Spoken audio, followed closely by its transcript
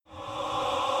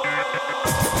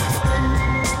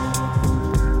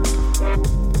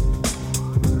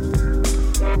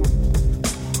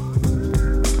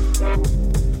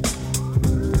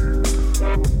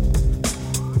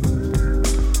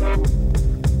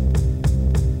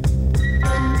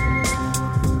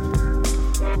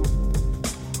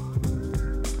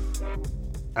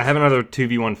I have another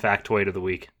 2v1 factoid of the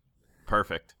week.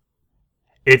 Perfect.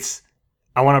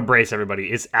 I want to brace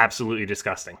everybody. It's absolutely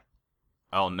disgusting.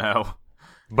 Oh, no.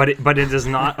 But it does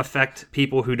not affect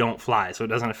people who don't fly, so it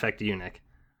doesn't affect you, Nick.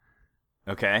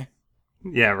 Okay.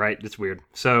 Yeah, right. It's weird.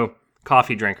 So,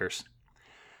 coffee drinkers.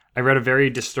 I read a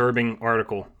very disturbing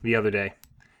article the other day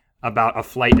about a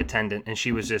flight attendant, and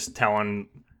she was just telling,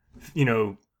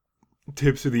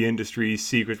 tips of the industry,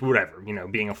 secrets, whatever,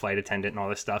 being a flight attendant and all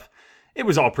this stuff. It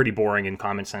was all pretty boring and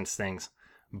common sense things.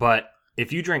 But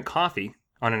if you drink coffee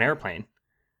on an airplane,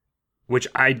 which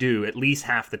I do at least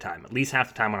half the time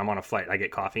when I'm on a flight, I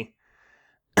get coffee.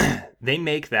 They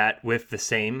make that with the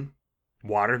same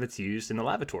water that's used in the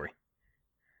lavatory.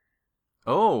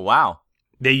 Oh, wow.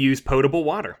 They use potable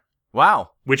water.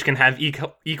 Wow. Which can have E.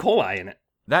 coli in it.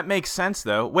 That makes sense,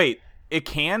 though. Wait, it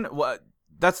can? What?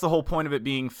 That's the whole point of it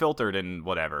being filtered and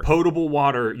whatever. Potable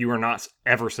water you are not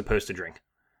ever supposed to drink.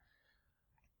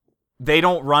 They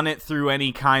don't run it through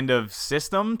any kind of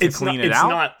system to clean it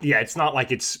out? It's not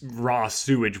like it's raw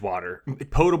sewage water.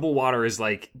 Potable water is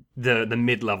like the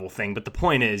mid-level thing, but the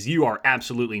point is you are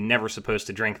absolutely never supposed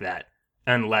to drink that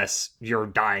unless you're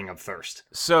dying of thirst.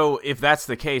 So if that's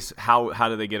the case, how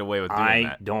do they get away with doing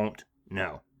that? I don't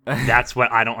know. That's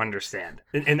what I don't understand.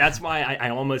 And that's why I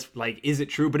almost, is it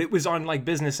true? But it was on,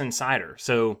 Business Insider,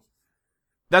 so...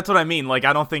 That's what I mean. I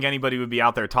don't think anybody would be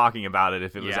out there talking about it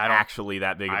if it was actually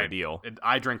that big of a deal.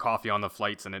 I drink coffee on the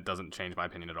flights, and it doesn't change my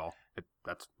opinion at all.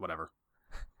 That's whatever.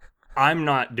 I'm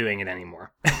not doing it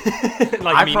anymore.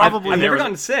 I've never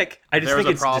gotten sick. I just think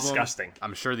it's disgusting.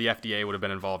 I'm sure the FDA would have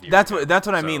been involved. That's what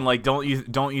I mean.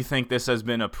 Don't you think this has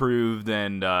been approved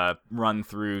and run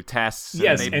through tests?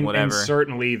 Yes, and whatever. And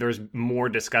certainly there's more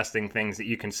disgusting things that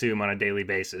you consume on a daily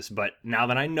basis. But now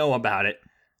that I know about it,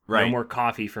 no more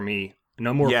coffee for me.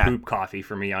 No more poop coffee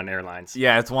for me on airlines.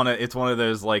 Yeah, it's one of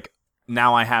those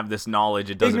now I have this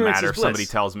knowledge. It doesn't matter if somebody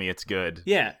tells me it's good.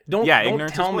 Yeah, don't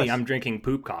tell me I'm drinking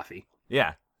poop coffee.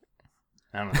 Yeah,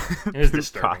 I don't know. It was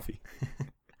disturbing. Coffee.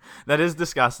 That is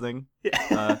disgusting.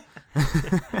 Yeah.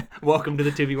 Welcome to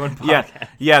the 2v1 podcast.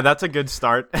 Yeah, that's a good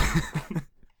start.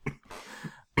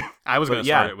 I was going to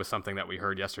start it with something that we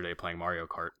heard yesterday playing Mario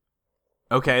Kart.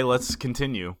 Okay, let's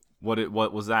continue. What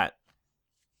was that?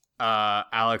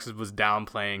 Alex was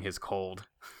downplaying his cold.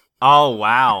 Oh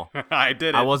wow! I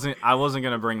did it. I wasn't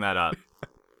gonna bring that up.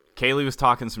 Kaylee was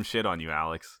talking some shit on you,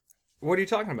 Alex. What are you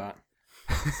talking about?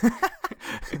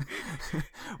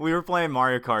 We were playing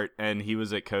Mario Kart, and he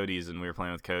was at Cody's, and we were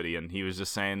playing with Cody, and he was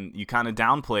just saying you kind of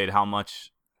downplayed how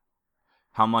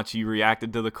much you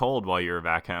reacted to the cold while you were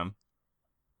back home.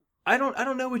 I don't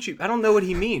know what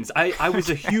he means. I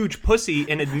was a huge pussy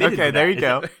and admitted. Okay, to that. There you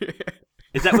go.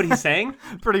 Is that what he's saying?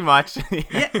 Pretty much.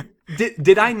 Yeah.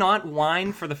 Did I not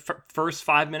whine for the first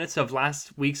 5 minutes of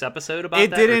last week's episode about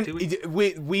that? It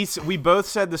didn't. We both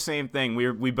said the same thing.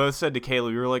 We both said to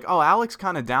Kaylee, we were like, "Oh, Alex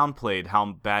kind of downplayed how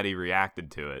bad he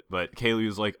reacted to it," but Kaylee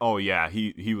was like, "Oh yeah,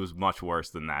 he was much worse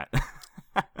than that."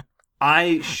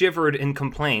 I shivered and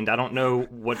complained. I don't know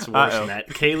what's worse than that.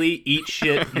 Kaylee, eat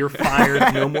shit. You're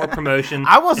fired. No more promotion.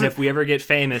 And if we ever get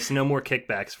famous, no more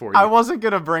kickbacks for you. I wasn't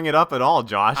going to bring it up at all,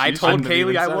 Josh. I told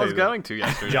Kaylee I was going to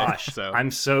yesterday. Josh, I'm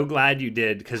so glad you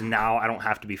did, because now I don't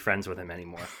have to be friends with him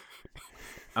anymore.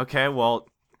 Okay, well,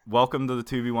 welcome to the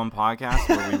 2v1 podcast,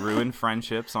 where we ruin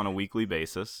friendships on a weekly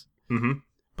basis. Mm-hmm.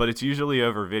 But it's usually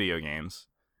over video games.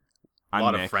 A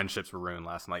lot of friendships were ruined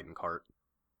last night in Kart.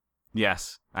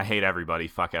 Yes, I hate everybody.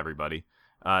 Fuck everybody.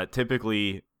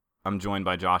 Typically, I'm joined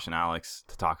by Josh and Alex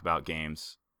to talk about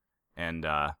games, and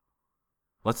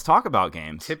let's talk about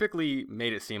games. Typically,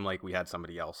 made it seem like we had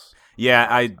somebody else.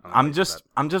 Yeah, I'm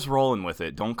just rolling with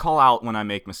it. Don't call out when I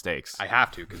make mistakes. I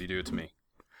have to, because you do it to me.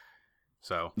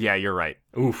 So yeah, you're right.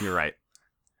 Oof, you're right.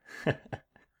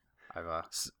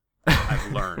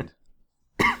 I've learned.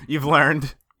 You've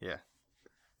learned. Yeah.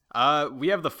 We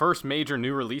have the first major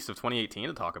new release of 2018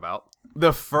 to talk about.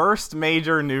 The first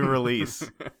major new release.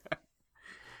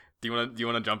 Do you want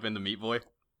to jump into Meat Boy?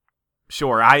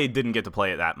 Sure. I didn't get to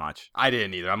play it that much. I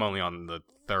didn't either. I'm only on the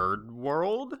third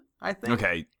world, I think.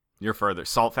 Okay, you're further.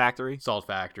 Salt Factory. Salt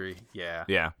Factory. Yeah.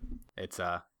 Yeah. It's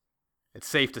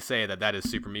safe to say that is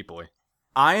Super Meat Boy.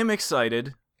 I am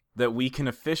excited that we can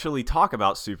officially talk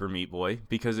about Super Meat Boy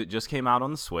because it just came out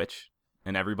on the Switch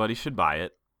and everybody should buy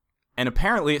it. And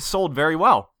apparently it sold very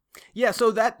well. Yeah,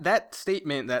 so that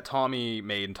statement that Tommy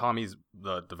made, and Tommy's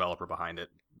the developer behind it,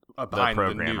 behind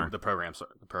the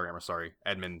programmer, sorry,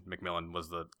 Edmund McMillan was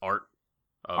the art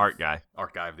guy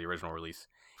of the original release.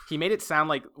 He made it sound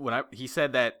like he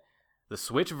said that the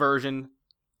Switch version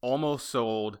almost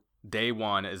sold day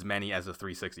one as many as the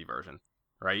 360 version,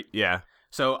 right? Yeah.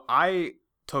 So I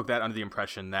took that under the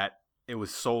impression that it was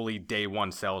solely day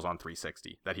one sales on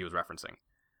 360 that he was referencing.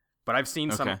 But I've seen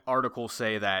some articles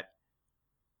say that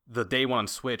the day one on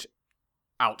Switch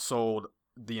outsold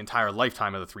the entire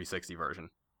lifetime of the 360 version.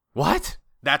 What?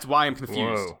 That's why I'm confused.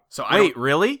 Whoa. So Wait,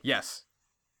 really? Yes.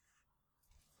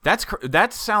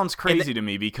 That sounds crazy to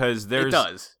me because there's... It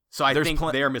does. So I think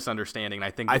they're misunderstanding, and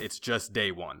I think it's just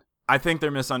day one. I think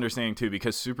they're misunderstanding, too,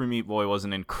 because Super Meat Boy was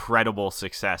an incredible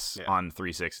success on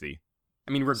 360.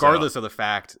 I mean, regardless of the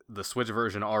fact, the Switch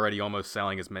version already almost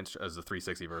selling as much as the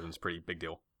 360 version is a pretty big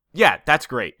deal. Yeah, that's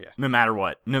great. Yeah. No matter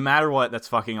what, that's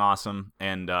fucking awesome,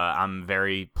 and I'm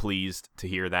very pleased to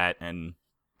hear that, and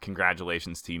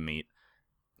congratulations, Team Meat.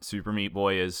 Super Meat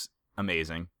Boy is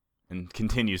amazing, and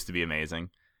continues to be amazing.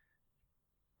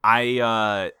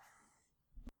 My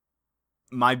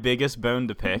biggest bone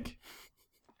to pick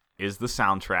is the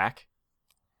soundtrack.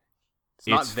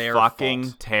 It's fucking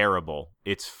fault. Terrible.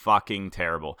 It's fucking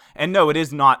terrible. And no, it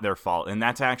is not their fault, and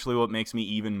that's actually what makes me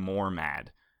even more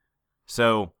mad.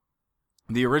 So,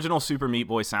 the original Super Meat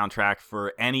Boy soundtrack,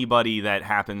 for anybody that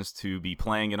happens to be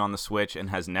playing it on the Switch and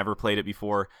has never played it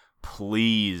before,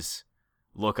 please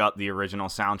look up the original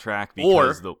soundtrack.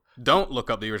 Because don't look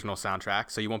up the original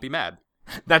soundtrack so you won't be mad.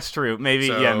 That's true. Maybe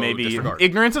disregard.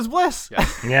 Ignorance is bliss.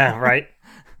 Yes. Yeah, right.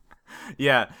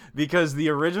 Yeah, because the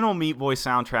original Meat Boy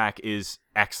soundtrack is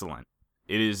excellent.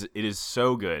 It is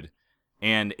so good,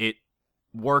 and it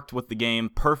worked with the game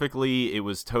perfectly. It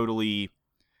was totally,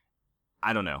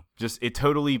 I don't know, it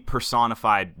totally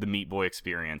personified the Meat Boy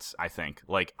experience, I think.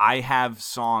 Like, I have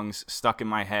songs stuck in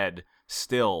my head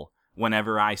still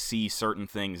whenever I see certain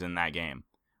things in that game.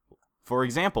 For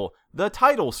example, the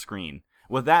title screen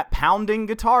with that pounding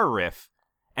guitar riff.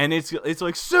 And it's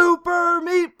like Super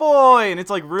Meat Boy, and it's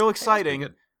like real exciting.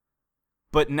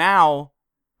 But now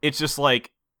it's just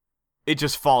like it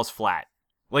just falls flat.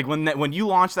 Like when you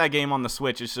launch that game on the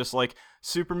Switch, it's just like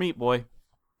Super Meat Boy.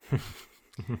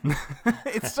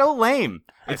 It's so lame.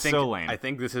 So lame. I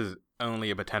think this is only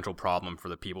a potential problem for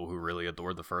the people who really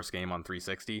adored the first game on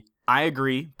 360. I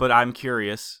agree, but I'm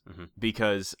curious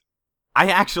because I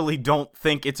actually don't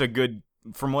think it's a good.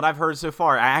 From what I've heard so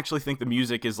far, I actually think the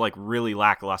music is like really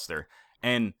lackluster,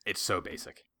 and it's so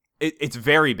basic. It's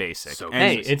very basic. So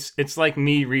it's like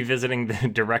me revisiting the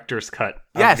director's cut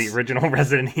of the original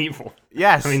Resident Evil.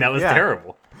 Yes, I mean that was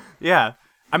terrible. Yeah,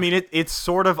 I mean it's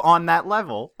sort of on that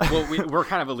level. Well, we're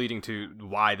kind of alluding to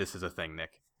why this is a thing,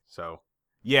 Nick. So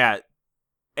yeah,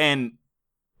 and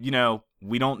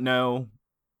we don't know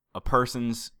a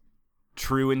person's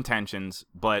true intentions,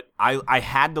 but I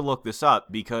had to look this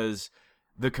up because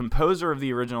the composer of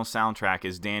the original soundtrack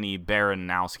is Danny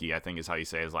Baranowski, I think is how you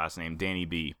say his last name, Danny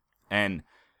B. And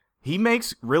he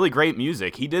makes really great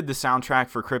music. He did the soundtrack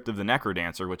for Crypt of the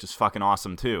Necrodancer, which is fucking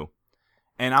awesome too.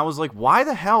 And I was like, why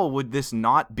the hell would this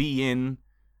not be in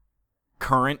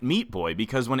current Meat Boy?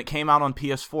 Because when it came out on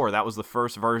PS4, that was the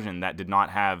first version that did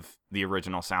not have the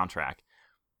original soundtrack.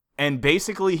 And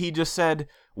basically he just said,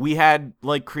 we had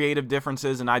like creative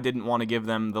differences and I didn't want to give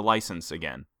them the license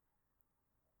again.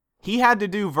 He had to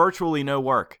do virtually no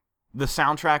work. The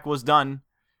soundtrack was done.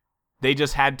 They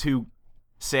just had to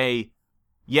say,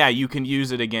 yeah, you can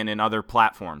use it again in other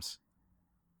platforms.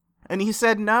 And he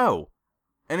said no.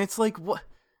 And it's like, what?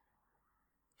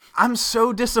 I'm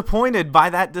so disappointed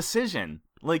by that decision.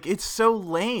 Like, it's so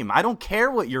lame. I don't care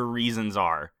what your reasons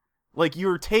are. Like,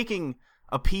 you're taking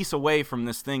a piece away from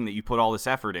this thing that you put all this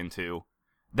effort into.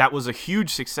 That was a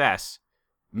huge success.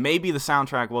 Maybe the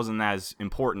soundtrack wasn't as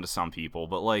important to some people,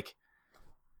 but like,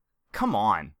 come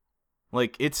on.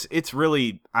 Like, it's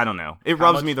really, I don't know. It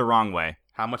rubs me the wrong way.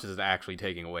 How much is it actually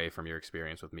taking away from your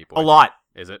experience with Meat Boy? A lot.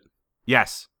 Is it?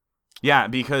 Yes. Yeah,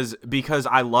 because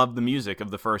I love the music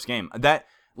of the first game. That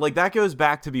goes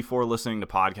back to before listening to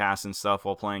podcasts and stuff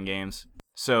while playing games.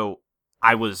 So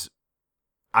I was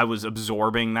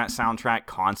absorbing that soundtrack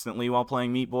constantly while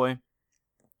playing Meat Boy.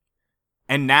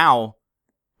 And now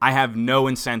I have no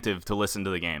incentive to listen to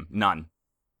the game. None.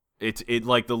 It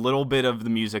like the little bit of the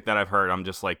music that I've heard, I'm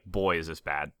just like, boy, is this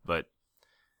bad. But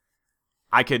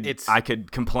I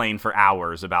could complain for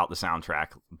hours about the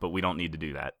soundtrack, but we don't need to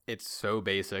do that. It's so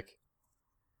basic.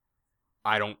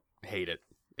 I don't hate it.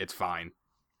 It's fine.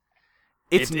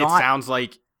 It sounds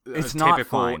like it's a not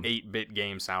typical fine. 8-bit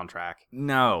game soundtrack.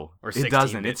 No, or 16-bit it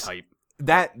doesn't. It's type.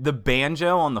 That the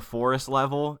banjo on the forest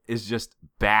level is just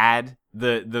bad.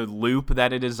 The loop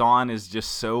that it is on is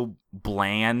just so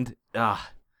bland. Ugh,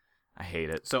 I hate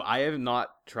it. So I have not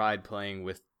tried playing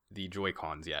with the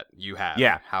Joy-Cons yet. You have.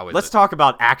 Yeah. How is Let's it? talk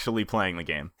about actually playing the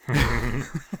game.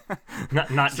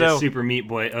 not just Super Meat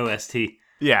Boy OST.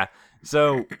 Yeah.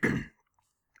 So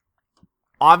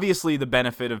obviously the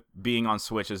benefit of being on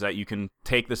Switch is that you can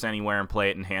take this anywhere and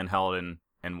play it in handheld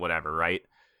and whatever, right?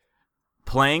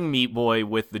 Playing Meat Boy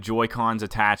with the Joy-Cons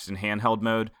attached in handheld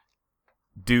mode,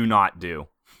 do not do.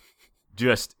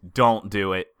 Just don't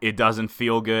do it. It doesn't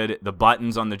feel good. The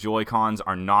buttons on the Joy-Cons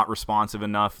are not responsive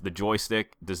enough. The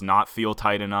joystick does not feel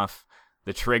tight enough.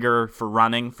 The trigger for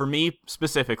running, for me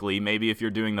specifically, maybe if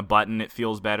you're doing the button, it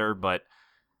feels better, but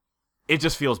it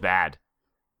just feels bad.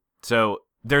 So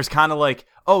there's kind of like,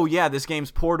 oh yeah, this game's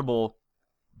portable,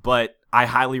 but I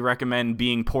highly recommend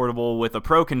being portable with a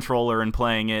Pro Controller and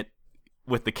playing it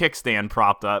with the kickstand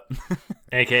propped up.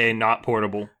 AKA not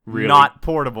portable. Really. Not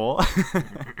portable.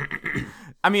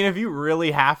 I mean, if you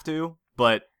really have to,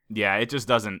 but yeah, it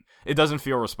doesn't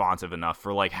feel responsive enough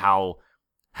for like how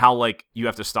like you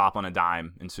have to stop on a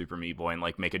dime in Super Meat Boy and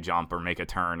like make a jump or make a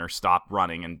turn or stop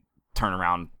running and turn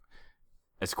around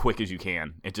as quick as you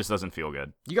can. It just doesn't feel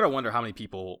good. You gotta wonder how many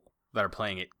people that are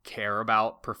playing it care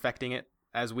about perfecting it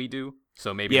as we do.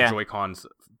 So maybe the Joy-Con's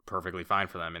perfectly fine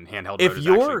for them, and handheld mode is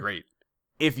actually great.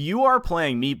 If you are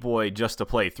playing Meat Boy just to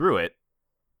play through it,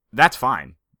 that's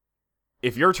fine.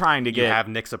 If you're trying to get... You have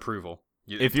Nick's approval.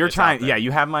 If you're trying... Yeah,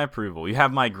 you have my approval. You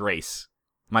have my grace.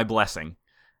 My blessing.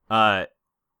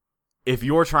 If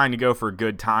you're trying to go for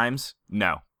good times,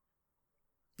 no.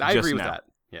 I agree with that.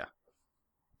 Yeah.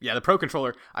 Yeah, the Pro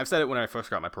Controller... I've said it when I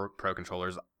first got my Pro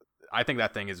Controllers. I think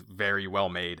that thing is very well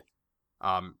made.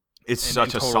 It's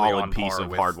such a totally solid piece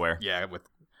of hardware. Yeah, with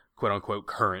quote-unquote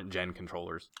current-gen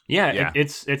controllers. Yeah.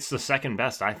 It's the second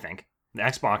best, I think. The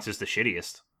Xbox is the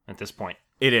shittiest at this point.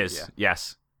 It is,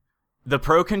 yes. The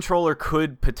Pro Controller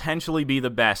could potentially be the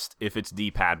best if its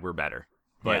D-pad were better.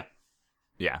 But,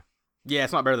 yeah. Yeah,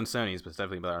 it's not better than Sony's, but it's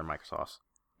definitely better than Microsoft's.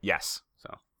 Yes.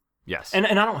 So, yes. And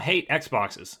I don't hate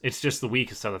Xboxes. It's just the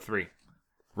weakest of the three.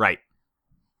 Right.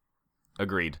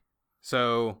 Agreed.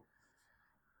 So,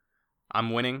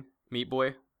 I'm winning Meat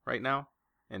Boy right now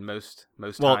in most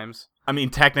times. I mean,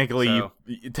 technically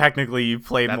you've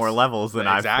played more levels than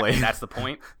I've played. That's the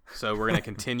point. So we're gonna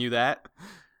continue that,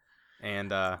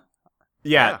 and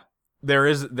there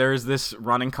is this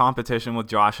running competition with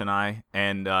Josh and I,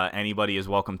 and anybody is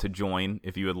welcome to join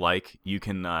if you would like. You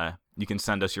can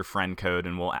send us your friend code,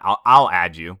 and I'll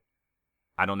add you.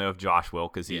 I don't know if Josh will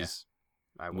because he's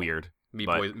weird.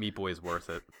 Meat Boy is worth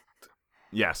it.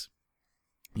 Yes,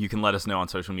 you can let us know on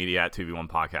social media at 2v1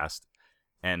 Podcast.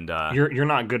 And you're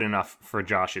not good enough for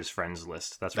Josh's friends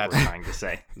list. That's what we're trying to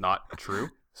say. Not true.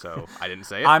 So I didn't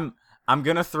say it. I'm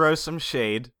gonna throw some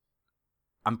shade.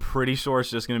 I'm pretty sure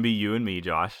it's just gonna be you and me,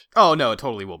 Josh. Oh no, it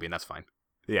totally will be, and that's fine.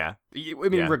 Yeah. I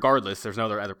mean, regardless, there's no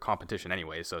other competition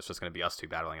anyway, so it's just gonna be us two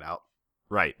battling it out.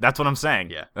 Right. That's what I'm saying.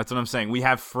 Yeah. That's what I'm saying. We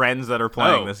have friends that are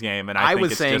playing this game, and I think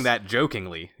was saying that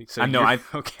jokingly. So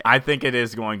okay. I think it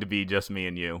is going to be just me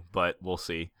and you, but we'll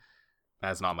see.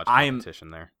 That's not much competition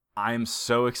there. I am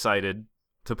so excited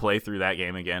to play through that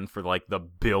game again for like the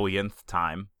billionth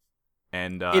time.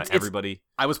 And everybody...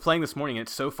 I was playing this morning, and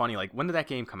it's so funny. Like, when did that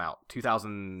game come out?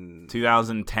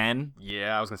 2010?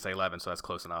 Yeah, I was going to say 11, so that's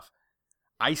close enough.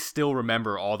 I still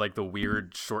remember all like the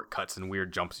weird shortcuts and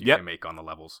weird jumps you can make on the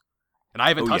levels. And I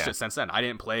haven't touched it since then. I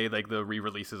didn't play like the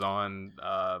re-releases on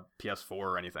PS4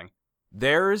 or anything.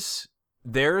 There's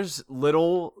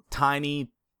little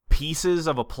tiny pieces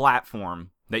of a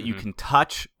platform that you can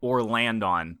touch or land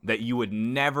on that you would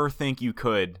never think you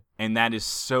could, and that is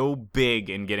so big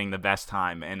in getting the best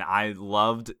time, and I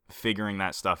loved figuring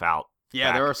that stuff out.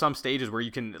 Yeah, there are some stages where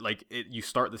you can, like, you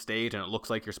start the stage and it looks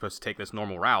like you're supposed to take this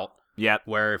normal route. Yep.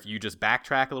 Where if you just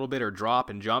backtrack a little bit or drop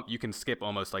and jump, you can skip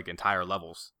almost like entire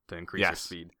levels to increase your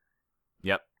speed.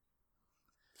 Yep.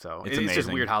 So it's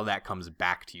just weird how that comes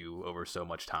back to you over so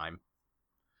much time.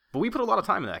 But we put a lot of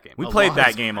time in that game. We played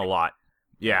that game a lot.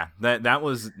 Yeah, that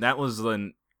was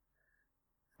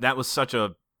such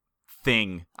a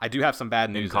thing. I do have some bad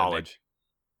news in college.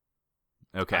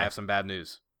 Okay, I have some bad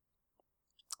news.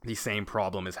 The same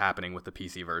problem is happening with the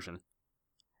PC version.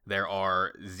 There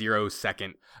are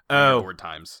 0-second board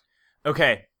times.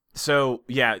 Okay, so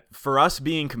yeah, for us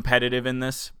being competitive in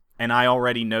this, and I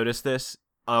already noticed this,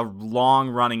 a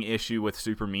long-running issue with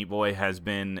Super Meat Boy has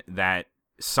been that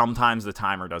sometimes the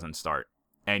timer doesn't start,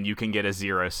 and you can get a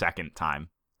 0-second time.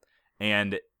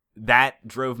 And that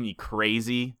drove me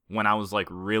crazy when I was like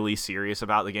really serious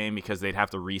about the game because they'd have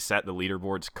to reset the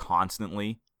leaderboards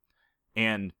constantly.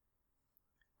 And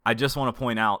I just want to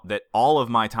point out that all of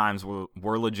my times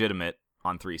were legitimate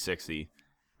on 360.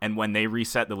 And when they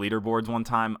reset the leaderboards one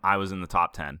time, I was in the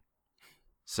top 10.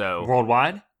 So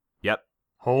worldwide? Yep.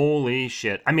 Holy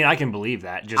shit! I mean, I can believe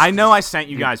that. I know I sent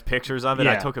you guys pictures of it.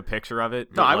 Yeah. I took a picture of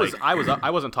it. No,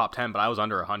 I wasn't top 10, but I was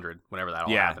under 100 whenever that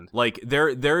all happened. Like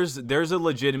there's a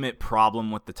legitimate problem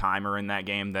with the timer in that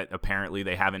game that apparently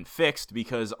they haven't fixed,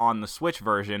 because on the Switch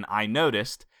version, I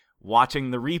noticed watching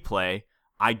the replay,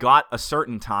 I got a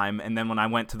certain time, and then when I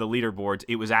went to the leaderboards,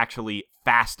 it was actually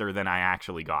faster than I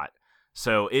actually got.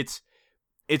 So it's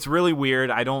really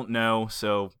weird. I don't know.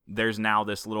 So there's now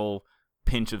this little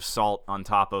pinch of salt on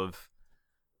top of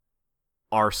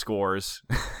our scores.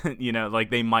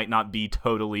 Like they might not be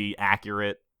totally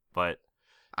accurate, but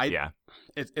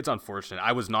it's unfortunate.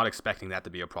 I was not expecting that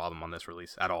to be a problem on this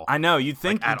release at all. I know you'd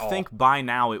think by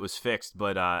now it was fixed,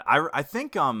 but I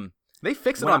think they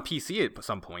fixed it on PC at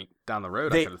some point down the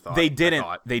road. I could have thought they didn't.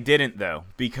 They didn't though,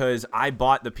 because I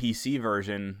bought the PC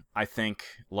version, I think,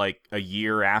 like a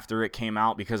year after it came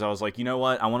out, because I was like, you know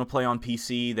what, I want to play on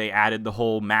PC. They added the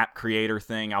whole map creator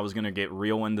thing. I was gonna get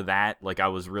real into that. Like I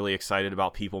was really excited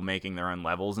about people making their own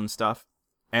levels and stuff.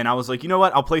 And I was like, you know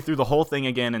what, I'll play through the whole thing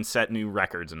again and set new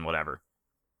records and whatever.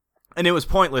 And it was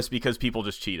pointless because people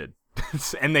just cheated,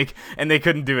 and they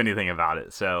couldn't do anything about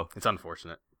it. So it's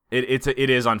unfortunate. It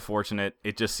is unfortunate.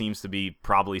 It just seems to be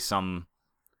probably some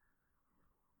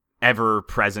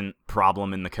ever-present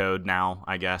problem in the code now,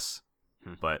 I guess.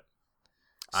 But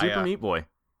Super Meat Boy.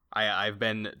 I've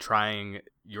been trying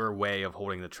your way of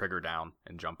holding the trigger down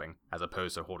and jumping as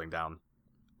opposed to holding down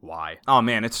Y. Oh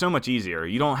man, it's so much easier.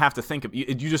 You don't have to think of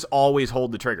you just always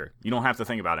hold the trigger. You don't have to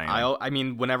think about anything. I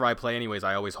mean, whenever I play anyways,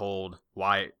 I always hold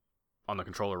Y on the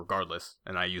controller regardless,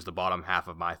 and I use the bottom half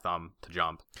of my thumb to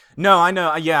jump. No, I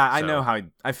know. Yeah, I know how.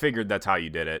 I figured that's how you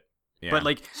did it. Yeah. But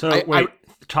like, wait,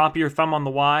 top of your thumb on the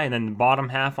Y and then the bottom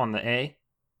half on the A.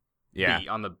 Yeah, B,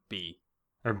 on the B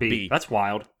or B. That's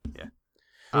wild.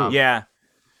 Yeah.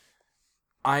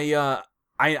 Yeah.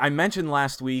 I mentioned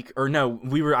last week, or no,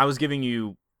 I was giving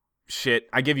you shit.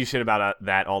 I give you shit about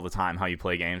that all the time. How you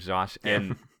play games, Josh,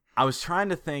 and I was trying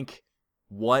to think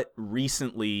what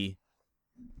recently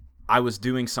I was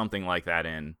doing something like that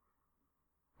in,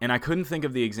 and I couldn't think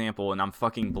of the example, and I'm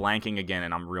fucking blanking again,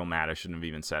 and I'm real mad. I shouldn't have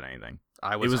even said anything.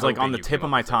 It was like on the tip of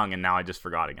my tongue, and now I just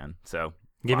forgot again. So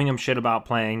giving him shit about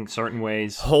playing certain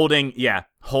ways. Holding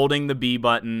the B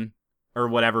button or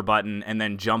whatever button, and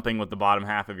then jumping with the bottom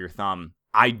half of your thumb.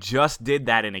 I just did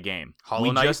that in a game.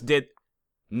 Hollow Knight? We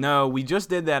just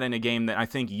did that in a game that I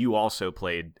think you also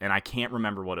played, and I can't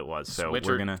remember what it was. So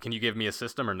Switcher, can you give me a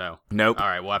system or no? Nope. All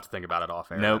right, we'll have to think about it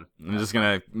off air. Nope. I'm just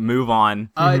gonna move on.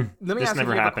 Let me ask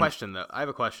you a question though. I have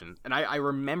a question, and I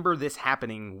remember this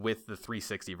happening with the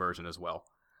 360 version as well.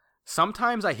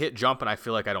 Sometimes I hit jump and I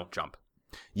feel like I don't jump.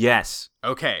 Yes.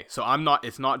 Okay, so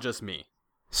it's not just me.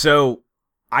 So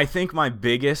I think my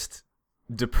biggest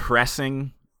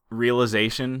depressing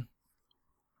realization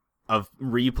of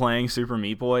replaying Super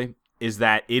Meat Boy is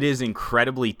that it is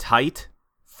incredibly tight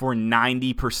for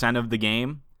 90% of the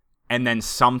game, and then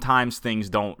sometimes things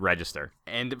don't register.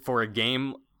 And for a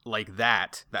game like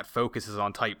that focuses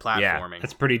on tight platforming,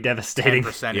 that's pretty devastating.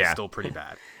 10% is still pretty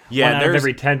bad. Yeah, one out of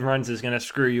every 10 runs is going to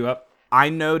screw you up. I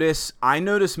notice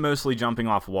mostly jumping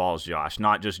off walls, Josh,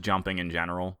 not just jumping in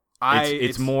general.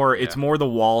 It's more the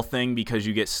wall thing, because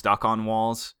you get stuck on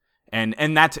walls.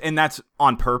 And that's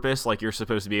on purpose. Like, you're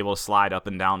supposed to be able to slide up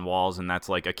and down walls, and that's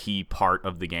like a key part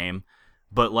of the game.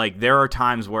 But like, there are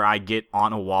times where I get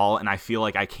on a wall and I feel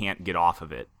like I can't get off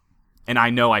of it, and I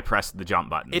know I pressed the jump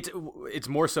button. It's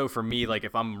more so for me, like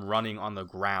if I'm running on the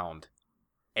ground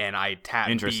and I tap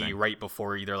B right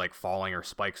before either like falling or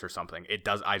spikes or something,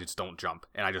 I just don't jump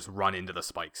and I just run into the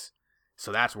spikes.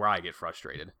 So that's where I get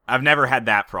frustrated. I've never had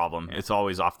that problem. Yeah. It's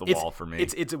always off the wall for me.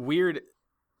 It's weird.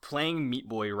 Playing Meat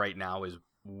Boy right now is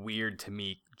weird to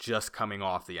me, just coming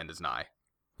off the End is Nigh.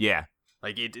 Yeah.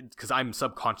 Like because I'm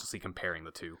subconsciously comparing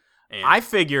the two. And I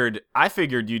figured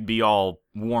you'd be all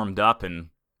warmed up and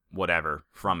whatever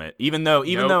from it. Even though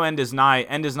End is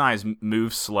Nigh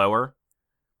moves slower,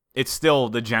 it's still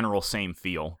the general same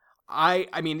feel. I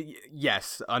mean,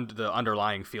 yes, the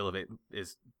underlying feel of it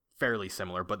is fairly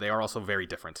similar, but they are also very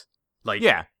different. Like,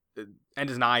 yeah. End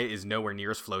is Nigh is nowhere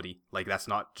near as floaty. Like, that's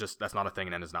not a thing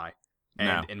in End is Nigh.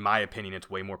 And in my opinion, it's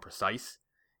way more precise.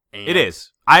 And it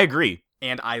is. I agree.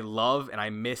 And I love and I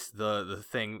miss the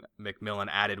thing McMillan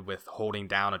added with holding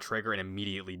down a trigger and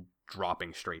immediately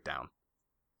dropping straight down.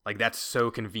 Like, that's so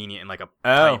convenient in like a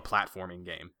tight platforming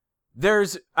game.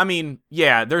 There's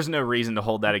no reason to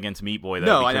hold that against Meat Boy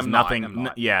though. No, I'm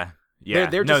not. Yeah.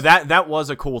 They're just, that was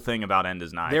a cool thing about End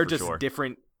is Nigh. They're just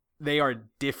different. They are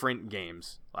different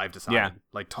games. I've decided. Yeah,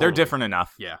 like totally. They're different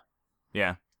enough.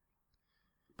 Yeah.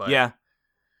 But yeah,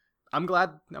 I'm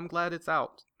glad it's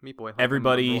out. Meat Boy.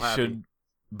 Everybody should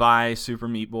buy Super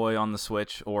Meat Boy on the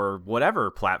Switch or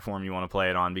whatever platform you want to play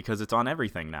it on, because it's on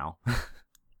everything now.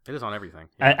 It is on everything.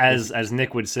 Yeah. As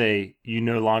Nick would say, you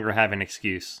no longer have an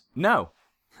excuse. No.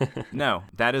 No,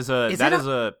 that is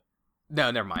a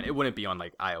No, never mind. It wouldn't be on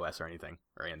like iOS or anything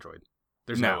or Android.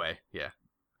 There's no way. Yeah.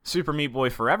 Super Meat Boy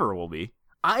Forever will be.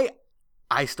 I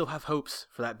still have hopes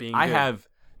for that being good. I have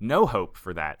no hope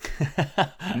for that.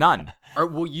 None. Or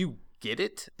will you get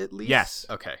it at least? Yes.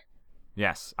 Okay.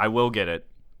 Yes, I will get it.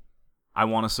 I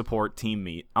want to support Team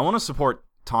Meat. I want to support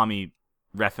Tommy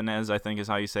Refinez, I think is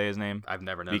how you say his name. I've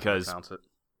never known how to pronounce it.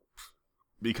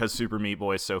 Because Super Meat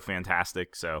Boy is so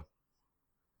fantastic, so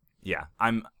yeah.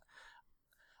 I'm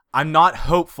not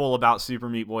hopeful about Super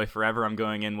Meat Boy Forever. I'm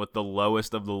going in with the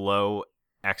lowest of the low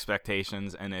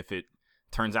expectations, and if it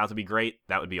turns out to be great,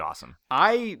 that would be awesome.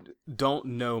 I don't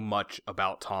know much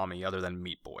about Tommy other than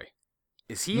Meat Boy.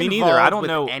 Is he Me neither. I don't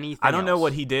know anything I don't know else?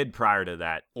 what he did prior to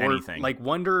that. Or anything. like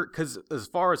wonder, because as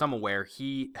far as I'm aware,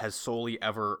 he has solely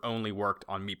ever only worked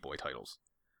on Meat Boy titles.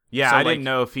 Yeah, so I didn't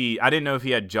know if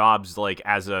he had jobs like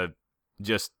as a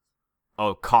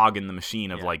cog in the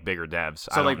machine of like bigger devs.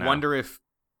 So I don't know. wonder if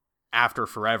after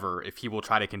Forever, if he will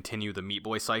try to continue the Meat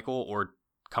Boy cycle or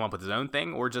come up with his own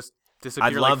thing or just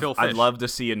disappear like Phil Fish. I'd love to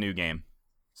see a new game.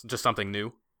 Just something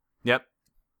new. Yep.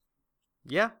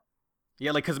 Yeah.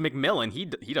 Yeah, like, because McMillan, he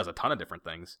does a ton of different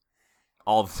things.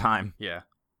 All the time. Yeah.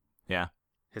 Yeah.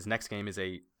 His next game is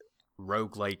a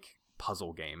roguelike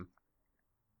puzzle game.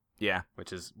 Yeah.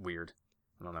 Which is weird.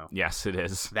 I don't know. Yes, it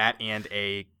is. That and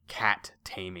a cat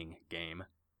taming game.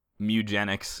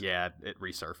 Mugenics. Yeah, it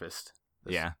resurfaced.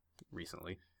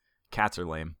 Recently. Cats are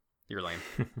lame. You're lame.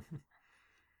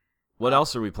 What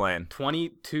else are we playing?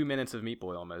 22 minutes of Meat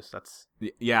Boy almost. That's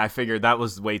Yeah, I figured that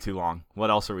was way too long. What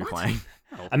else are we playing?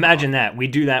 Imagine that. We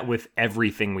do that with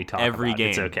everything we talk about. Every game,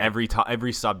 it's okay.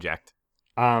 every subject.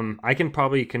 I can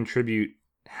probably contribute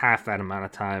half that amount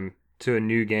of time to a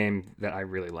new game that I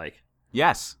really like.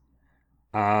 Yes.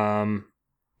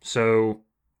 So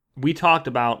we talked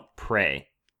about Prey,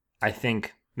 I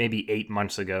think maybe 8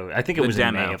 months ago. I think it was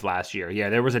in May of last year. Yeah,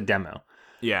 there was a demo.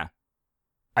 Yeah.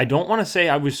 I don't want to say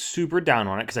I was super down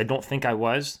on it because I don't think I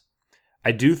was.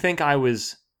 I do think I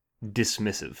was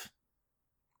dismissive.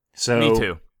 So Me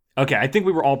too. Okay, I think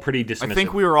we were all pretty dismissive. I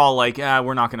think we were all like,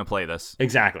 we're not going to play this.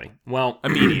 Exactly. Well,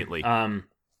 immediately. And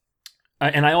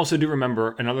I also do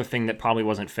remember another thing that probably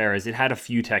wasn't fair is it had a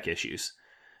few tech issues.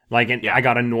 Like, I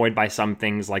got annoyed by some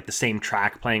things, like the same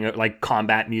track playing, like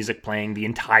combat music playing the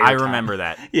entire time. I remember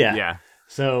that. Yeah.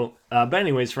 So, but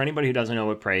anyways, for anybody who doesn't know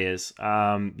what Prey is,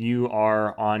 you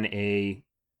are on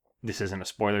this isn't a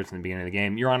spoiler, it's in the beginning of the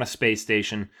game, you're on a space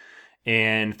station,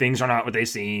 and things are not what they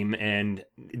seem, and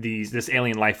this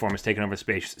alien life form has taken over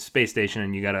the space station,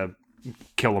 and you gotta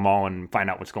kill them all and find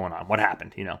out what's going on, what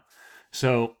happened,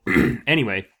 So,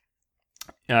 anyway,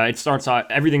 it starts out,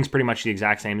 everything's pretty much the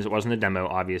exact same as it was in the demo,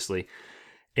 obviously.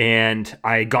 And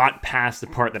I got past the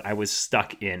part that I was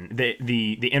stuck in.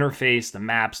 The interface, the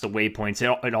maps, the waypoints,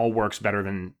 it all works better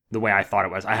than the way I thought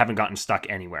it was. I haven't gotten stuck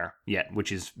anywhere yet, which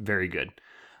is very good.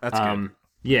 That's good.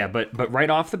 Yeah, but right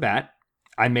off the bat,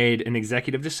 I made an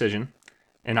executive decision,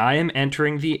 and I am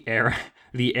entering the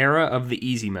era of the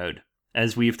easy mode,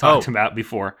 as we've talked about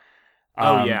before.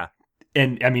 Yeah.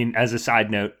 And I mean, as a side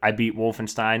note, I beat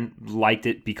Wolfenstein, liked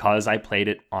it because I played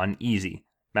it on easy.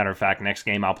 Matter of fact, next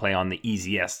game I'll play on the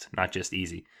easiest, not just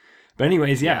easy. But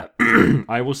anyways, yeah.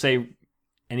 I will say,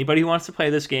 anybody who wants to play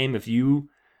this game, if you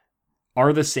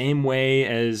are the same way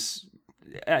as...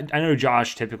 I know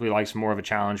Josh typically likes more of a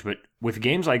challenge, but with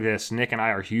games like this, Nick and I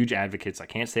are huge advocates. I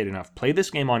can't say it enough. Play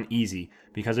this game on easy,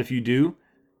 because if you do,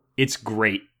 it's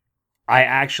great. I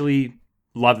actually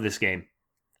love this game.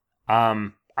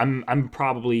 I'm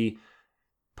probably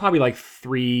like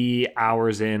 3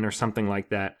 hours in or something like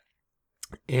that.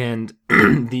 And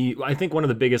I think one of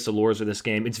the biggest allures of this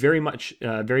game, it's very much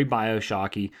very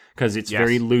BioShocky because it's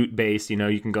very loot based.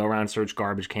 You can go around, search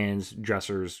garbage cans,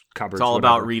 dressers, cupboards. It's all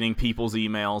whatever. about reading people's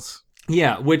emails.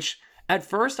 Yeah, which at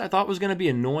first I thought was going to be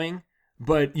annoying,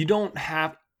 but you don't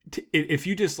have to, if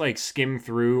you just like skim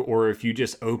through, or if you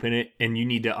just open it and you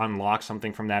need to unlock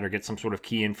something from that or get some sort of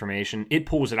key information, it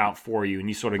pulls it out for you and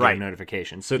you sort of get a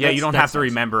notification. So you don't have to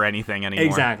remember anything anymore.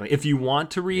 Exactly. If you want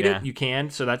to read it, you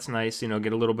can. So that's nice.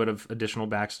 Get a little bit of additional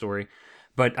backstory.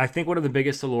 But I think one of the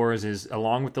biggest allures is,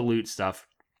 along with the loot stuff,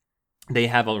 they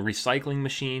have a recycling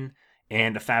machine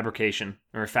and a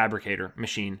fabricator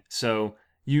machine. So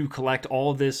you collect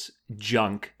all this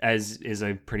junk, as is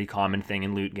a pretty common thing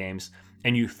in loot games,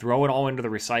 and you throw it all into the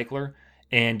recycler,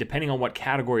 and depending on what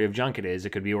category of junk it is, it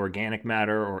could be organic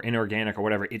matter or inorganic or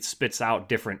whatever, it spits out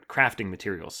different crafting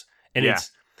materials. And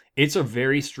It's a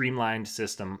very streamlined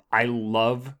system. I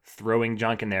love throwing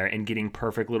junk in there and getting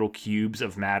perfect little cubes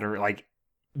of matter. Like,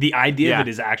 the idea of it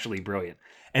is actually brilliant.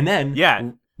 And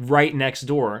then right next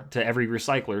door to every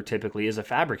recycler typically is a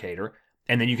fabricator.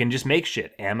 And then you can just make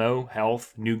shit. Ammo,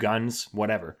 health, new guns,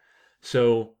 whatever.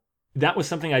 So that was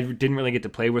something I didn't really get to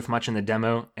play with much in the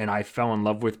demo, and I fell in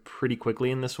love with pretty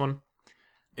quickly in this one.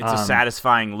 It's a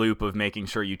satisfying loop of making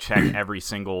sure you check every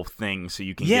single thing so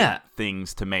you can get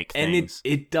things to make things.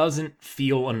 And it doesn't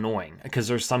feel annoying, because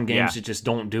there's some games that just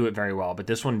don't do it very well, but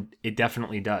this one, it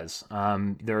definitely does.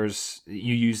 You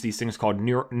use these things called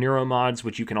neuromods,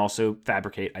 which you can also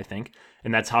fabricate, I think,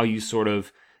 and that's how you sort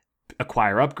of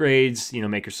acquire upgrades,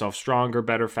 make yourself stronger,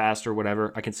 better, faster,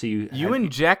 whatever. I can see you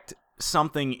inject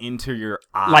something into your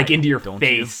eye, like into your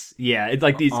face. Yeah, it's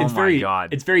like these. It's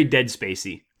very Dead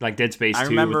Spacey, like Dead Space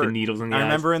 2 with the needles in the eyes. I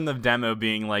remember in the demo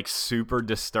being like super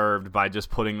disturbed by just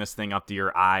putting this thing up to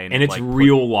your eye, and it's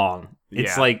real long.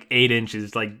 It's like 8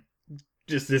 inches, like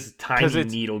just this tiny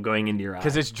needle going into your eye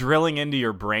because it's drilling into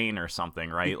your brain or something,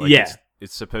 right? Like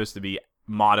it's supposed to be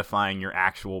modifying your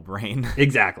actual brain.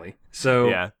 Exactly.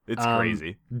 So it's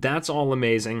crazy. That's all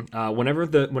amazing. Whenever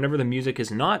the music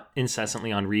is not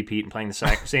incessantly on repeat and playing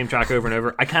the same track over and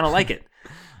over, I kind of like it.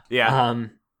 Yeah.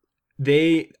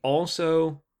 They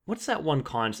also, what's that one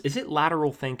is it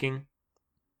lateral thinking?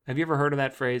 Have you ever heard of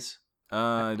that phrase?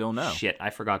 I don't know. Shit, I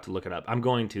forgot to look it up. I'm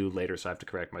going to later, so I have to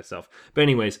correct myself. But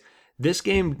anyways, this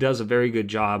game does a very good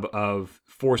job of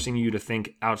forcing you to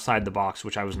think outside the box,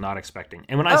 which I was not expecting.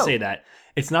 And when I say that,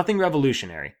 it's nothing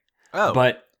revolutionary.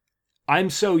 But I'm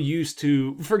so used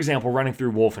to, for example, running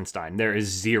through Wolfenstein. There is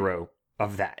zero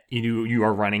of that. You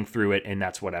are running through it, and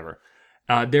that's whatever.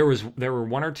 There were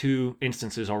 1 or 2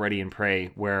 instances already in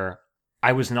Prey where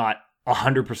I was not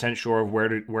 100% sure of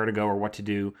where to go or what to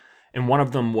do. And one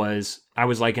of them was, I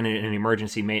was like in an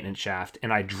emergency maintenance shaft,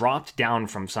 and I dropped down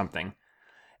from something,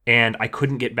 and I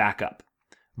couldn't get back up.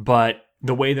 But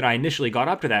the way that I initially got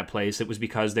up to that place, it was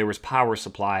because there was power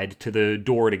supplied to the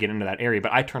door to get into that area,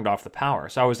 but I turned off the power.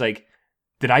 So I was like,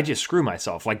 did I just screw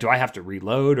myself? Like, do I have to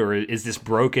reload, or is this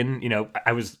broken?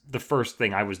 The first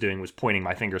thing I was doing was pointing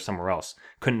my finger somewhere else.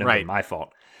 Couldn't have been my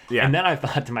fault. Yeah. And then I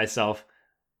thought to myself,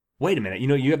 wait a minute,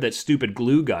 you have that stupid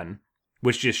glue gun,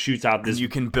 which just shoots out this... You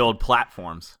can build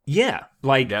platforms. Yeah.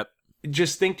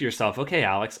 Just think to yourself, okay,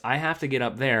 Alex, I have to get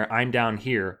up there. I'm down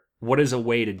here. What is a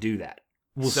way to do that?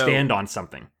 We'll stand on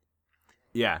something.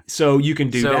 Yeah. So you can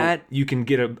do that. You can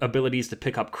get abilities to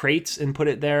pick up crates and put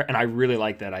it there. And I really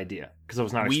like that idea because I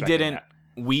was not expecting that.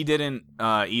 We didn't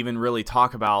even really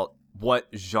talk about what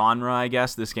genre, I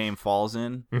guess, this game falls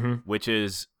in, which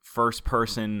is first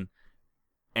person.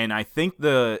 And I think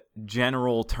the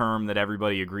general term that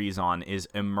everybody agrees on is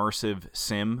immersive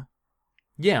sim.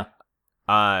 Yeah.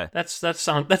 That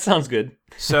sounds good.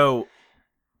 So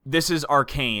this is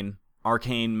Arcane.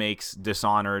 Arcane makes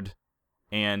Dishonored,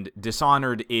 and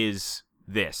Dishonored is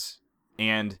this,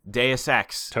 and Deus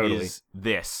Ex is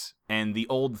this, and the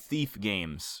old Thief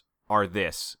games are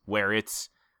this, where it's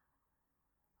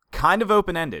kind of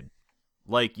open-ended.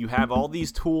 Like, you have all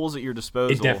these tools at your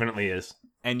disposal. It definitely is.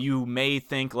 And you may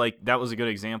think, like, that was a good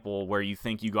example where you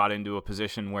think you got into a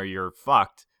position where you're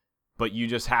fucked, but you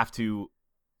just have to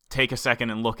take a second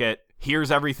and look at,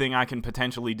 here's everything I can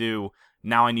potentially do.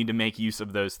 Now I need to make use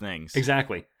of those things.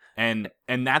 Exactly. And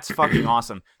that's fucking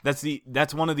awesome.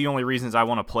 That's one of the only reasons I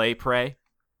want to play Prey.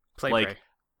 Prey.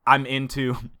 I'm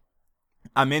into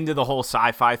the whole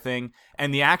sci-fi thing,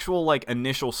 and the actual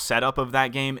initial setup of that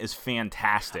game is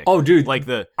fantastic. Oh, dude!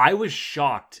 I was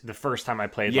shocked the first time I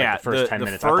played. The first 10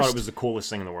 minutes, I thought it was the coolest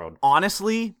thing in the world.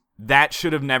 Honestly, that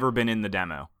should have never been in the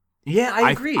demo. Yeah, I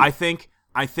agree. I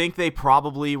think they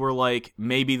probably were like,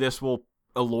 maybe this will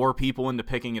allure people into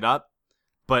picking it up.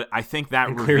 But I think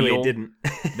that clearly it didn't.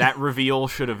 That reveal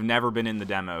should have never been in the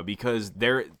demo because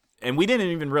and we didn't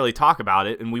even really talk about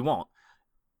it, and we won't.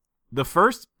 The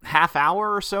first half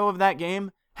hour or so of that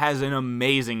game has an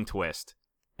amazing twist,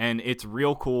 and it's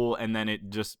real cool, and then it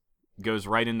just goes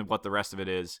right into what the rest of it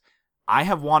is. I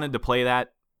have wanted to play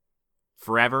that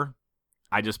forever.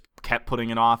 I just kept putting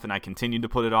it off, and I continued to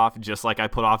put it off, just like I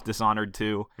put off Dishonored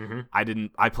 2.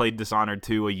 I played Dishonored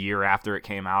 2 a year after it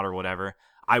came out or whatever.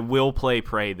 I will play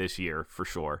Prey this year for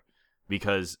sure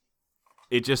because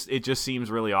it just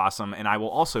seems really awesome, and I will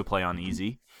also play on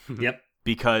easy. Yep.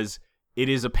 Because it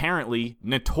is apparently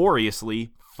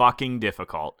notoriously fucking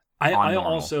difficult.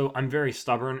 I'm very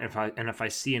stubborn. If I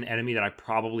see an enemy that I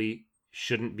probably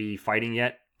shouldn't be fighting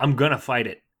yet, I'm gonna fight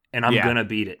it and I'm gonna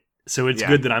beat it. So it's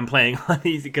good that I'm playing on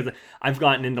easy because I've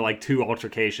gotten into 2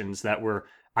 altercations that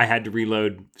I had to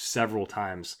reload several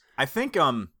times. I think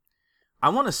I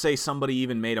want to say somebody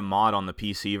even made a mod on the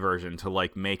PC version to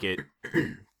like make it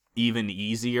even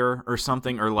easier or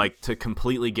something, or like to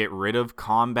completely get rid of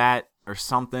combat or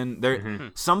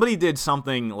something. Somebody did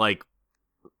something like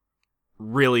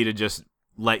really to just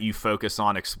let you focus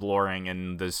on exploring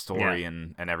and the story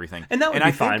and everything, and that would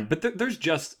be fine. But there's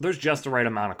just the right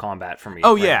amount of combat for me.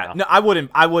 Oh yeah, no, I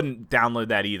wouldn't download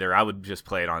that either. I would just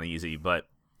play it on easy. But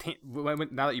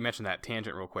now that you mentioned that,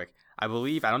 tangent real quick, I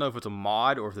don't know if it's a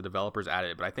mod or if the developers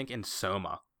added it, but I think in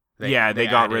Soma, they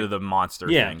got rid of the monster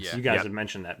things. Yeah, you guys had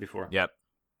mentioned that before. Yep.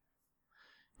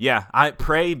 Yeah,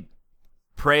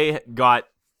 Prey got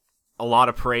a lot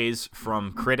of praise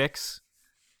from critics,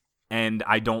 and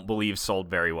I don't believe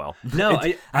sold very well. No,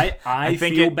 I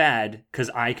feel bad because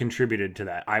I contributed to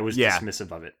that. I was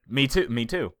dismissive of it. Me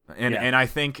too. And I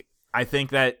think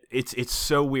that it's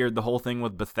so weird, the whole thing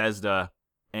with Bethesda,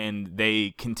 and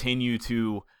they continue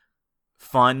to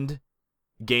fund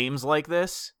games like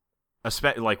this,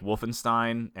 especially like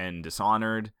Wolfenstein and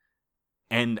Dishonored,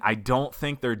 and I don't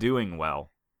think they're doing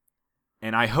well.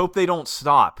 And I hope they don't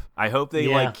stop. I hope they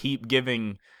like keep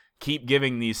giving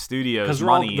these studios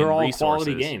money they're and all resources.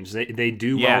 Quality games. They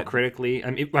do well critically.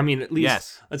 I mean, at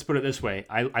least let's put it this way.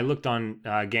 I looked on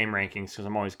game rankings because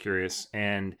I'm always curious,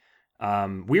 and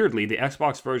weirdly, the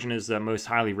Xbox version is the most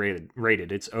highly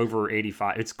rated. It's over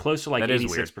 85. It's close to like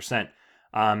 86%.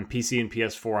 PC and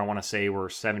PS4, I want to say, were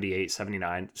 78,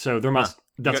 79. So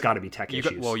that's got to be tech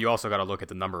issues. You also got to look at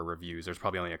the number of reviews. There's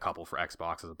probably only a couple for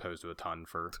Xbox as opposed to a ton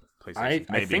for PlayStation.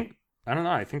 I think, I don't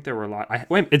know. I think there were a lot.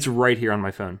 It's right here on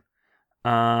my phone.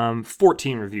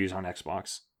 14 reviews on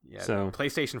Xbox. Yeah, so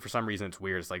PlayStation, for some reason, it's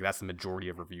weird. It's like that's the majority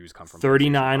of reviews come from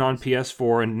 39 on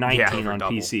PS4 and 19 on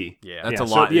double. PC. Yeah, that's a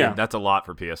lot. So, that's a lot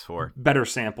for PS4. Better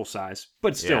sample size,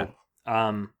 but still.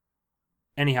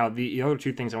 Anyhow, the other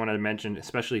two things I wanted to mention,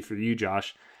 especially for you,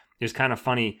 Josh, is kind of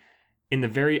funny.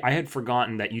 I had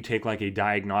forgotten that you take like a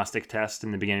diagnostic test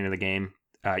in the beginning of the game.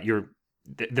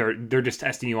 They're just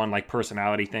testing you on like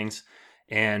personality things,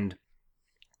 and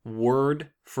word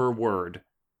for word,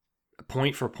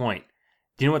 point for point.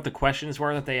 Do you know what the questions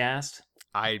were that they asked?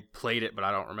 I played it, but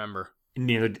I don't remember.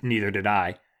 Neither did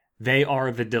I. They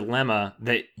are the dilemma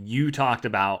that you talked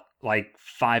about like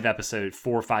 4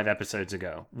 or 5 episodes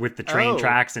ago with the train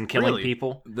tracks and killing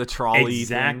people. The trolley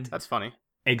thing. That's funny.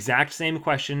 Exact same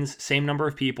questions, same number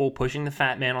of people pushing the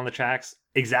fat man on the tracks,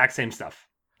 exact same stuff.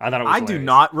 I thought it was hilarious. do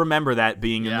not remember that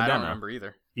being in the demo. I don't remember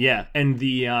either. Yeah, and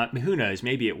the who knows,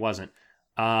 maybe it wasn't.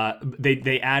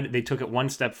 They took it one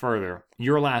step further.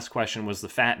 Your last question was the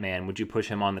fat man. Would you push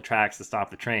him on the tracks to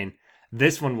stop the train?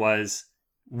 This one was,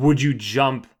 would you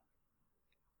jump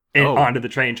onto the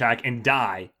train track and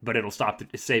die, but it'll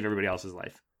save everybody else's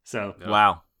life. So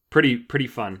wow, pretty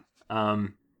fun.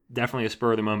 Definitely a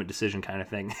spur of the moment decision kind of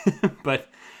thing. But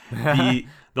the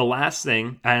last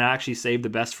thing, and I actually saved the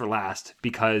best for last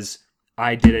because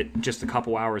I did it just a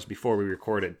couple hours before we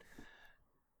recorded.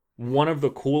 One of the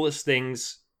coolest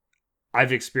things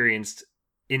I've experienced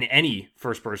in any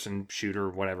first-person shooter,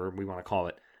 whatever we want to call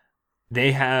it,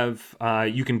 they have,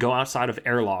 you can go outside of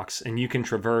airlocks and you can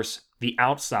traverse the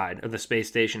outside of the space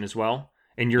station as well,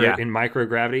 and you're in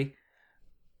microgravity.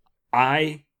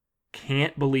 I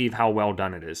can't believe how well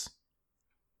done it is.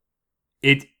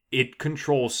 It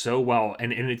controls so well,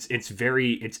 and it's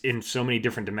in so many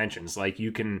different dimensions. Like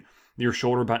your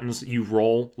shoulder buttons, you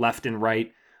roll left and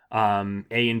right. A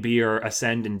and B are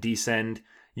ascend and descend.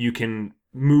 You can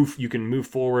move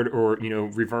forward or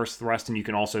reverse thrust, and you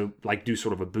can also like do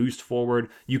sort of a boost forward.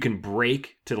 You can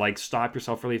brake to like stop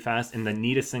yourself really fast. And the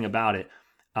neatest thing about it,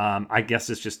 I guess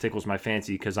this just tickles my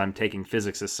fancy because I'm taking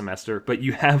physics this semester, but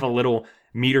you have a little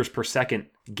meters per second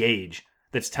gauge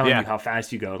that's telling you how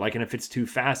fast you go. Like, and if it's too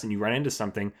fast and you run into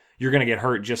something, you're gonna get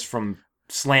hurt just from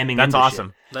slamming into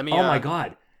awesome. Shit. Oh my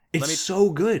god, it's so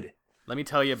good. Let me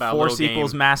tell you about force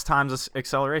equals mass times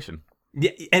acceleration.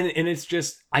 Yeah, and it's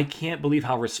just, I can't believe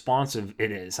how responsive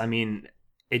it is. I mean,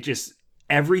 it just,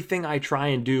 everything I try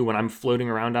and do when I'm floating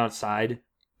around outside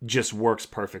just works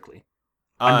perfectly.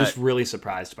 I'm just really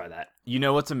surprised by that. You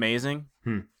know what's amazing?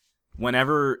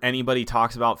 Whenever anybody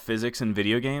talks about physics in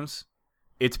video games,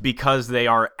 it's because they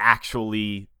are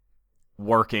actually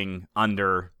working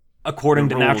under according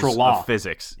to natural law of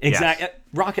physics. Exactly. Yes.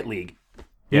 Rocket League.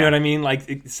 You know what I mean?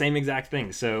 Like, same exact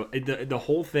thing. So the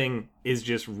whole thing is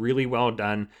just really well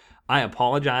done. I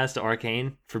apologize to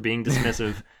Arcane for being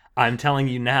dismissive. I'm telling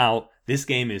you now, this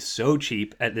game is so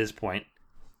cheap at this point.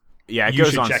 Yeah, it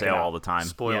goes on sale all the time.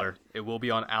 Spoiler, it will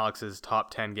be on Alex's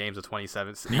top 10 games of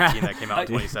 2018 that came out in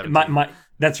 2017.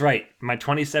 That's right. My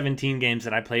 2017 games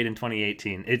that I played in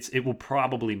 2018. It will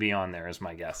probably be on there, is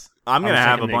my guess. I'm going to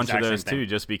have a bunch of those too,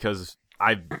 just because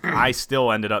I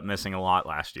still ended up missing a lot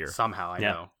last year. Somehow, I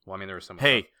know. Well, I mean, there was so much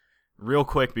Hey, stuff. Real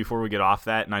quick before we get off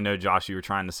that, and I know, Josh, you were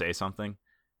trying to say something.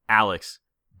 Alex,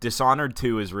 Dishonored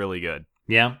 2 is really good.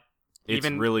 Yeah. It's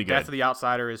Even really good. Death of the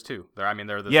Outsider is too. They're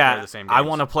the same games. I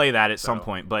want to play that at some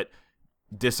point, but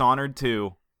Dishonored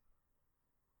 2,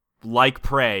 like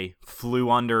Prey,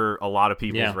 flew under a lot of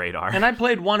people's radar. And I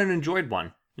played 1 and enjoyed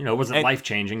 1. You know, it wasn't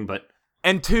life-changing, but...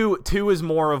 And 2 is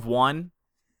more of 1,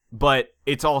 but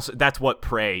it's also... That's what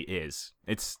Prey is.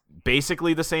 It's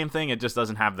basically the same thing. It just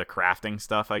doesn't have the crafting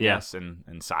stuff, I guess, and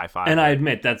sci-fi. And I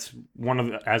admit, that's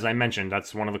as I mentioned,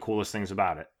 that's one of the coolest things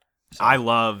about it. So. I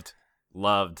loved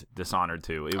Dishonored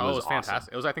 2. It was awesome.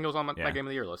 Fantastic. I think it was on my Game of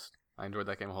the Year list. I enjoyed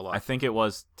that game a whole lot. I think it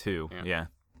was too. Yeah.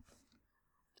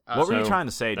 What were you trying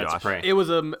to say, Josh? Prey. It was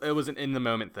an in the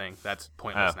moment thing. That's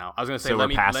pointless now. I was going to say let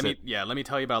me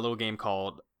tell you about a little game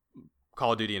called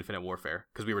Call of Duty Infinite Warfare,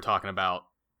 because we were talking about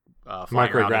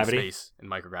flying around in space and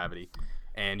microgravity.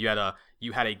 And you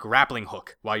had a grappling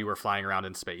hook while you were flying around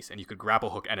in space, and you could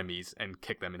grapple hook enemies and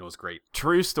kick them, and it was great.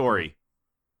 True story.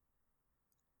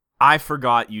 I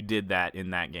forgot you did that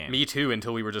in that game. Me too,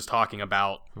 until we were just talking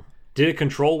about... Did it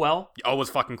control well? Oh, it was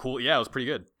fucking cool. Yeah, it was pretty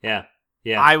good. Yeah.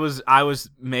 I was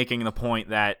making the point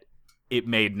that it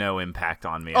made no impact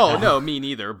on me. Oh, no, me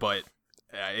neither, but...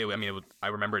 I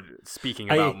remember speaking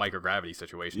about microgravity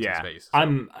situations in space.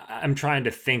 So. I'm trying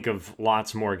to think of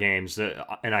lots more games,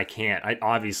 and I can't.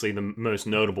 Obviously, the most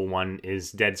notable one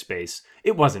is Dead Space.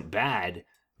 It wasn't bad,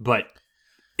 but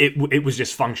it was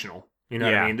just functional. You know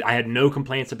what I mean? I had no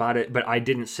complaints about it, but I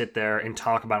didn't sit there and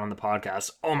talk about it on the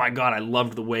podcast. Oh my God, I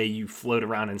loved the way you float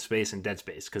around in space in Dead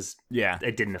Space, because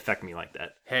it didn't affect me like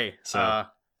that. Hey, so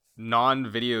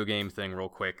non-video game thing real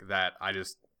quick that I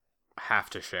just have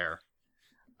to share.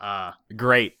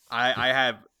 Great.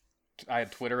 I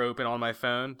had Twitter open on my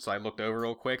phone, so I looked over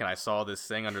real quick and I saw this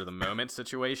thing under the moment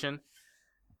situation.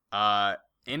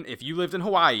 If you lived in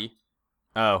Hawaii,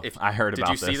 I heard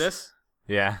about this. Did you see this?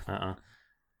 Yeah.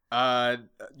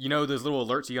 You know those little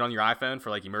alerts you get on your iPhone for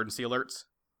like emergency alerts?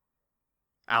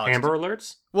 Alex, Amber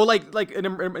alerts? Well, like an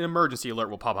emergency alert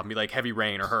will pop up and be like heavy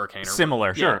rain or hurricane or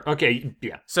similar. Sure. Okay.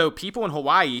 Yeah. So people in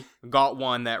Hawaii got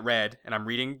one that read, and I'm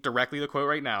reading directly the quote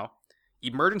right now: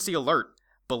 "Emergency alert: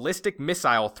 ballistic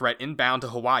missile threat inbound to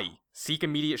Hawaii. Seek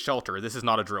immediate shelter. This is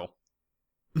not a drill."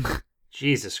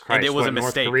 Jesus Christ! And it was a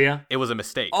mistake. North Korea? It was a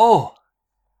mistake. Oh,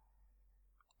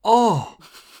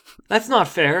 that's not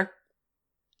fair.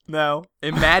 No.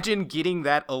 Imagine getting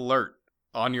that alert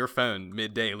on your phone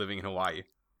midday living in Hawaii.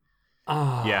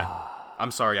 Oh. Yeah.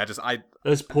 I'm sorry.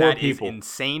 Those poor people. That is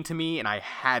insane to me, and I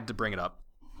had to bring it up.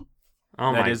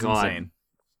 Oh my God. That is insane.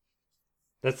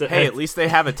 Hey, at least they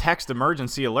have a text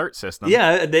emergency alert system.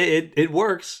 Yeah, it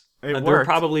works. They're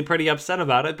probably pretty upset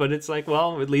about it, but it's like,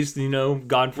 well, at least,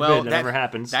 God forbid, that never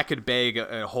happens. That could beg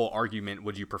a whole argument.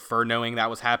 Would you prefer knowing that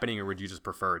was happening, or would you just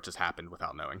prefer it just happened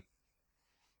without knowing?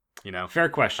 Fair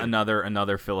question.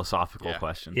 Another philosophical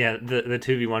question. Yeah, the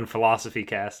 2v1 philosophy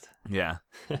cast. Yeah.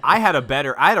 I had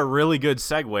a really good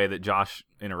segue that Josh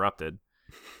interrupted,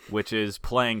 which is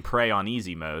playing Prey on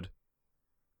easy mode.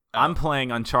 I'm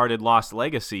playing Uncharted Lost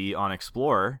Legacy on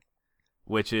Explorer,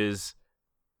 which is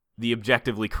the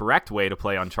objectively correct way to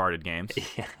play Uncharted games.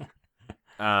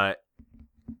 Yeah.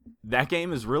 That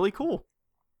game is really cool.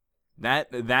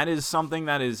 That is something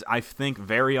that is, I think,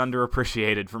 very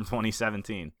underappreciated from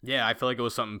 2017. Yeah, I feel like it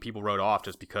was something people wrote off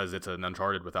just because it's an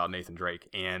Uncharted without Nathan Drake.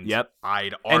 And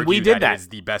I'd argue that is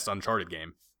the best Uncharted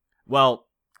game. Well,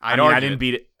 I didn't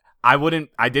beat it.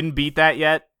 I didn't beat that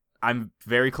yet. I'm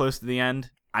very close to the end.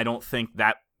 I don't think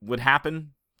that would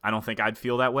happen. I don't think I'd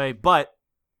feel that way. But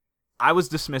I was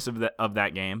dismissive of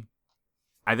that game.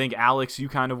 I think, Alex, you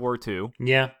kind of were too.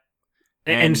 Yeah.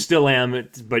 And still am,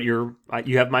 but you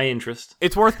have my interest.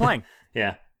 It's worth playing.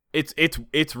 Yeah.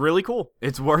 It's really cool.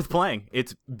 It's worth playing.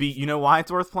 You know why it's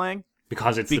worth playing?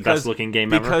 Because it's the best looking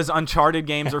game ever. Because Uncharted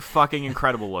games are fucking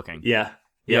incredible looking. Yeah.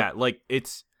 Yep. Yeah, like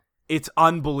it's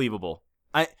unbelievable.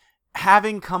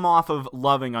 Having come off of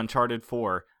loving Uncharted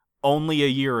 4 only a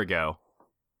year ago,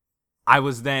 I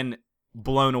was then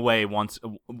blown away once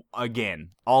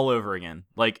again, all over again.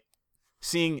 Like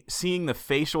seeing the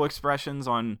facial expressions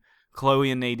on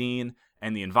Chloe and Nadine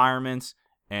and the environments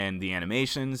and the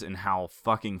animations and how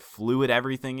fucking fluid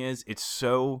everything is. It's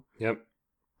so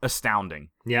astounding.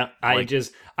 Yeah,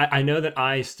 I know that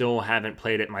I still haven't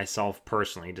played it myself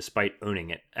personally, despite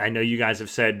owning it. I know you guys have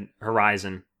said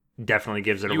Horizon definitely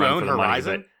gives it a run for the money.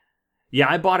 But yeah,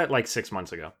 I bought it like 6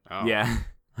 months ago. Oh. Yeah.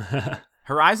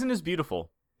 Horizon is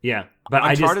beautiful. Yeah, but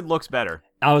Uncharted looks better.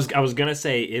 I was gonna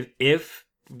say if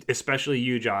especially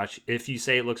you, Josh, if you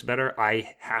say it looks better,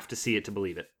 I have to see it to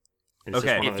believe it. It's okay.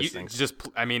 just one of those things.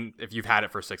 If you've had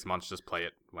it for 6 months, just play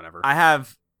it whenever. I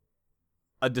have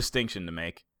a distinction to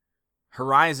make.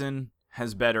 Horizon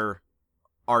has better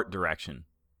art direction.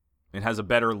 It has a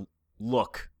better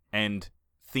look and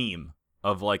theme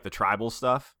of like the tribal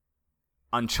stuff.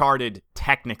 Uncharted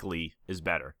technically is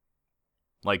better.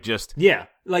 Like just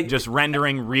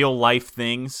rendering real life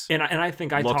things. And I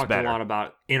think I talked better. a lot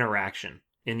about interaction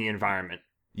in the environment.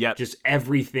 Yep. Just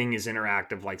everything is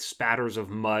interactive, like spatters of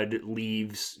mud,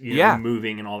 leaves,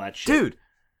 moving and all that shit.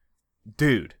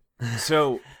 Dude.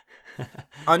 So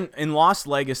in Lost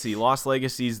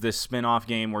Legacy's this spin-off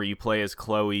game where you play as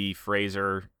Chloe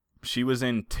Fraser. She was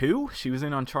in 2? She was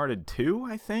in Uncharted 2,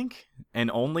 I think? And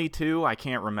only 2? I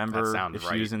can't remember if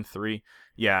she was in 3.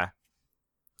 Yeah.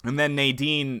 And then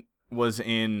Nadine was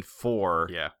in 4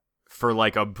 for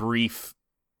like a brief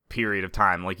period of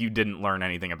time. Like you didn't learn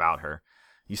anything about her.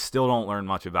 You still don't learn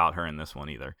much about her in this one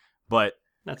either. But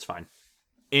that's fine.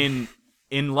 In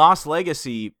Lost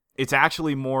Legacy, it's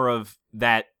actually more of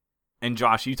that, and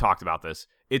Josh, you talked about this.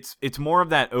 It's more of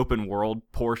that open world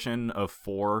portion of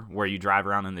 4 where you drive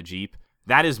around in the Jeep.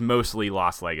 That is mostly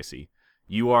Lost Legacy.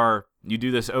 You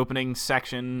do this opening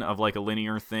section of like a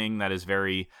linear thing that is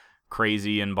very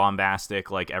crazy and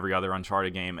bombastic like every other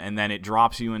Uncharted game, and then it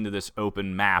drops you into this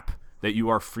open map that you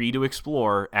are free to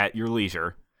explore at your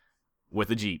leisure with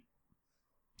a Jeep.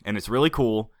 And it's really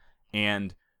cool,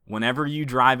 and whenever you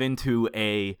drive into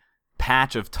a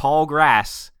patch of tall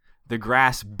grass, the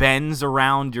grass bends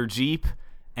around your Jeep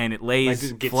and it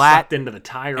lays flat sucked into the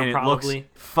tire, and probably. It looks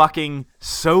fucking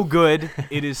so good.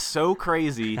 It is so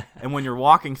crazy. And when you're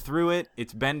walking through it,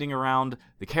 it's bending around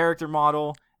the character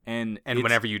model, and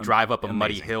whenever you drive up a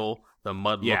muddy hill, the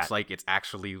mud looks like it's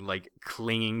actually like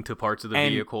clinging to parts of the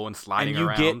vehicle and sliding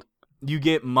around. You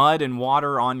get mud and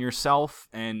water on yourself,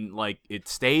 and like it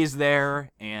stays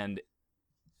there, and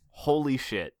holy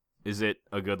shit, is it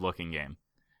a good looking game.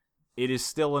 It is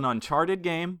still an Uncharted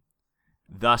game,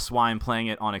 thus why I'm playing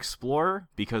it on Explorer,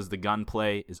 because the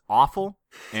gunplay is awful,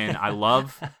 and I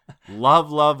love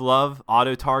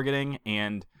auto-targeting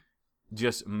and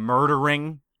just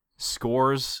murdering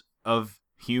scores of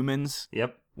humans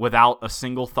without a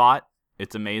single thought.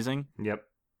 It's amazing. Yep.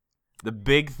 The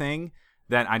big thing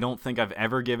that I don't think I've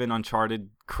ever given Uncharted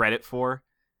credit for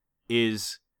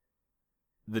is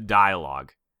the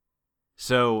dialogue.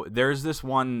 So there's this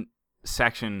one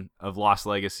section of Lost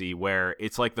Legacy where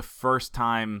it's like the first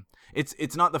time,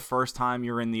 it's not the first time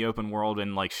you're in the open world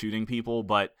and like shooting people,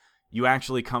 but you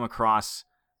actually come across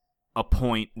a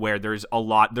point where there's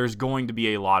going to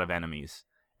be a lot of enemies,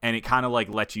 and it kind of like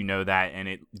lets you know that, and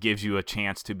it gives you a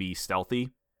chance to be stealthy.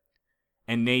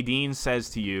 And Nadine says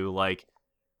to you like,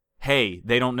 hey,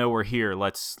 they don't know we're here,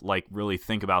 let's like really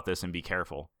think about this and be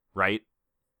careful, right?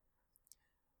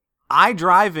 I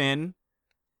drive in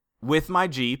with my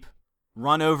Jeep,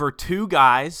 run over 2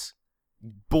 guys,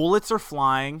 bullets are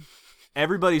flying,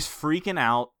 everybody's freaking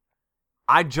out.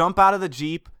 I jump out of the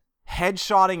Jeep,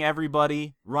 headshotting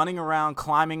everybody, running around,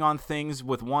 climbing on things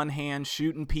with one hand,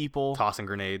 shooting people. Tossing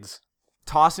grenades,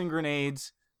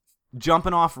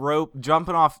 jumping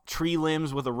off tree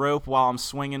limbs with a rope while I'm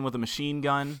swinging with a machine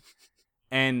gun.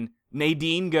 And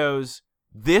Nadine goes,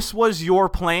 "This was your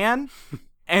plan?"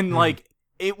 And like,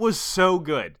 it was so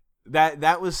good.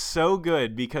 That was so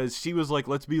good, because she was like,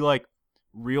 let's be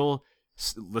real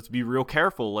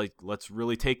careful. Like, let's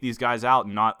really take these guys out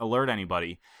and not alert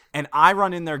anybody. And I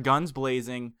run in there guns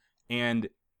blazing, and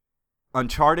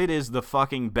Uncharted is the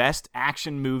fucking best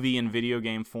action movie in video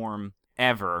game form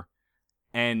ever.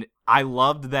 And I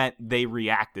loved that they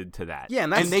reacted to that. Yeah,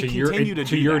 and they continue to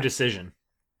do your that. decision.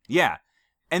 Yeah.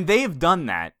 And they have done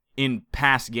that in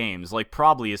past games, like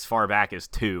probably as far back as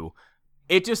 2.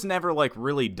 It just never like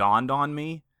really dawned on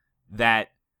me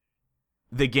that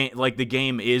the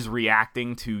game is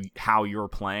reacting to how you're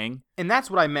playing. And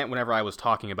that's what I meant whenever I was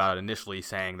talking about it initially,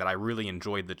 saying that I really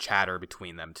enjoyed the chatter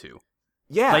between them two.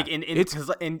 Yeah. Like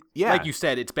like you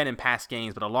said, it's been in past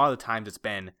games, but a lot of the times it's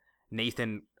been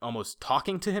Nathan almost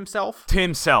talking to himself.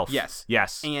 Yes.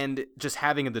 Yes. And just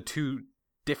having the 2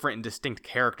 different and distinct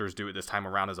characters do it this time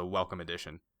around is a welcome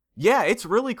addition. Yeah, it's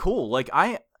really cool. Like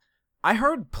I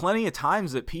heard plenty of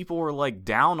times that people were like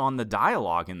down on the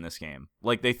dialogue in this game.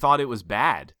 Like they thought it was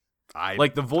bad.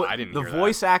 The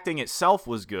voice acting itself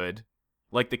was good.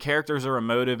 Like the characters are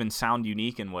emotive and sound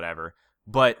unique and whatever.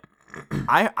 But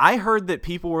I heard that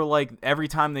people were like, every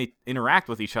time they interact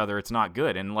with each other, it's not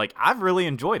good. And like, I've really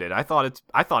enjoyed it. I thought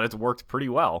it's worked pretty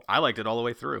well. I liked it all the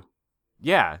way through.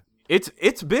 Yeah,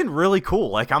 it's been really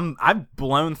cool. Like I've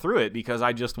blown through it because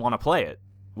I just want to play it,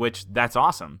 which that's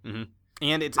awesome. Mm-hmm.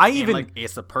 And it's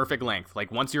it's the perfect length.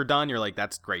 Like once you're done, you're like,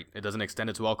 that's great. It doesn't extend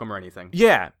its welcome or anything.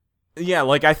 Yeah. Yeah,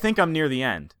 like I think I'm near the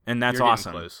end, and that's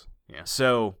awesome. Close. Yeah.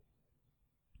 So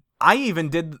I even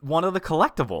did one of the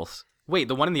collectibles. Wait,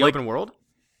 the one in the open world?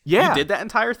 Yeah. You did that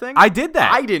entire thing? I did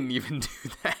that. I didn't even do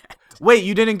that. Wait,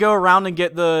 you didn't go around and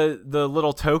get the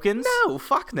little tokens? No,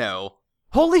 fuck no.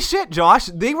 Holy shit, Josh.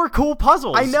 They were cool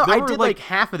puzzles. I know. I did like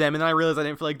half of them, and then I realized I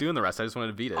didn't feel like doing the rest. I just wanted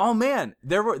to beat it. Oh man,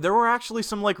 there were actually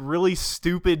some like really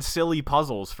stupid, silly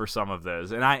puzzles for some of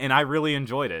those, and I really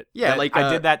enjoyed it. Yeah, I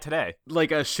did that today.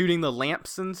 Like shooting the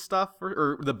lamps and stuff,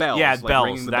 or the bells. Yeah, like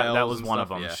bells. The that bells was one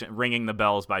stuff. of them. Yeah. Ringing the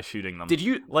bells by shooting them. Did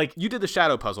you you did the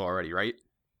shadow puzzle already, right?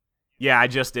 Yeah, I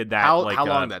just did that. How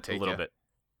long did that take? A little bit.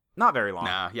 Not very long.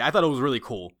 Nah, yeah, I thought it was really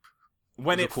cool.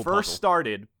 When it first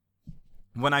started.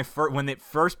 When it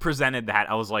first presented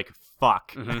that, I was like,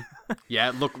 fuck. Mm-hmm. Yeah,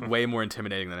 it looked way more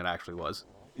intimidating than it actually was.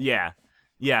 Yeah,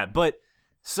 but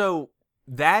so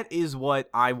that is what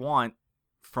I want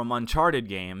from Uncharted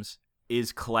games,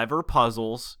 is clever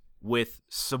puzzles with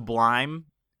sublime,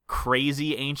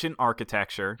 crazy ancient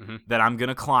architecture that I'm going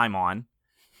to climb on,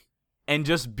 and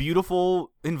just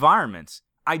beautiful environments.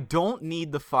 I don't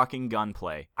need the fucking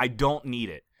gunplay. I don't need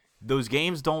it. Those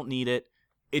games don't need it.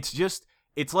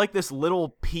 It's like this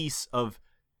little piece of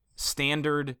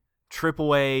standard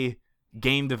AAA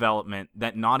game development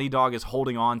that Naughty Dog is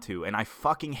holding on to, and I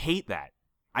fucking hate that.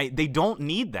 They don't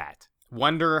need that.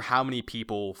 Wonder how many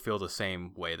people feel the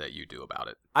same way that you do about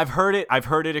it. I've heard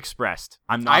it expressed.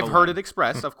 I've heard it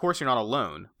expressed. Of course you're not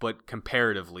alone, but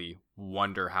comparatively,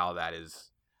 wonder how that is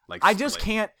like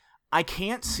split.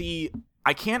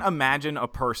 I can't imagine a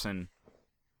person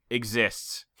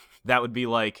exists that would be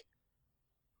like,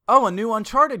 oh, a new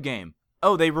Uncharted game.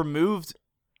 Oh, they removed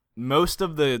most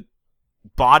of the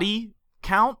body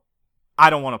count? I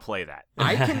don't want to play that.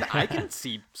 I can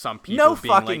see some people no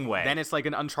being fucking like, way. Then it's like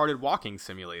an Uncharted walking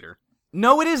simulator.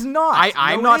 No, it is not.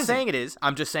 I'm not saying it is.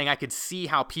 I'm just saying I could see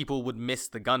how people would miss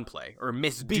the gunplay or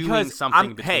miss doing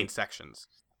something between sections.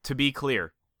 To be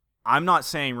clear, I'm not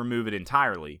saying remove it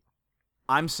entirely.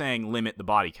 I'm saying limit the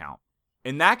body count.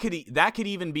 And that could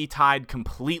even be tied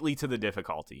completely to the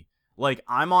difficulty. Like,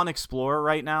 I'm on Explorer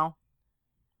right now.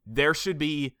 There should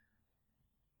be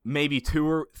maybe 2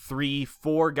 or 3,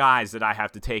 4 guys that I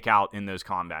have to take out in those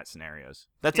combat scenarios.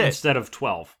 That's it. Instead of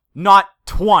 12. Not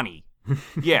 20.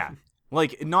 Yeah.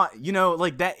 Like, not,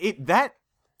 like that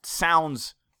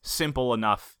sounds simple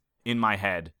enough in my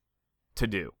head to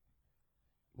do.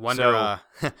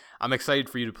 I'm excited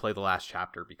for you to play the last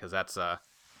chapter, because that's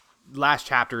last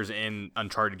chapters in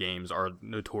Uncharted games are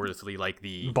notoriously like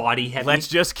the body heavy. Let's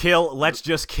just kill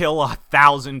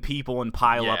 1,000 people and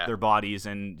pile up their bodies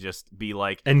and just be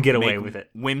like, and get away with it.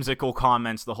 Whimsical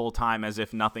comments the whole time as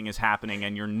if nothing is happening,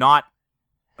 and you're not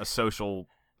a social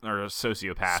or a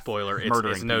sociopath. Spoiler: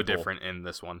 it's no different in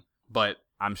this one, but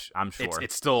I'm sure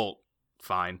it's still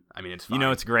fine. I mean, it's fine. You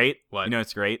know, it's great. What? You know,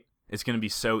 it's great. It's going to be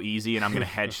so easy, and I'm going to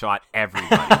headshot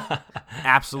everybody.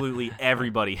 Absolutely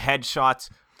everybody. Headshots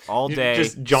all day.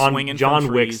 Just John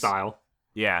Wick style.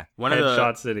 Yeah.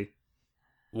 Headshot City.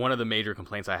 One of the major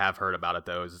complaints I have heard about it,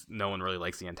 though, is no one really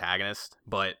likes the antagonist,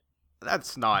 but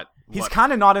that's not... He's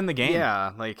kind of not in the game.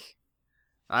 Yeah, like...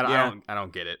 I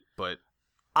don't get it, but...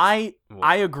 I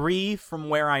agree from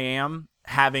where I am,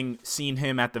 having seen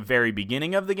him at the very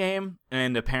beginning of the game,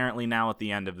 and apparently now at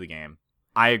the end of the game.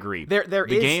 I agree.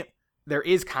 There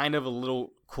is kind of a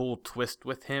little cool twist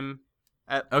with him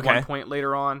at one point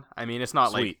later on. I mean, it's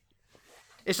not like...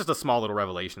 It's just a small little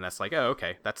revelation that's like, oh,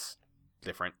 okay, that's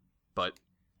different, but...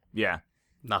 Yeah.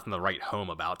 Nothing to write home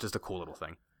about, just a cool little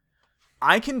thing.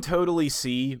 I can totally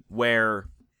see where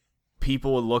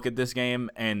people would look at this game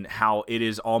and how it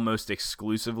is almost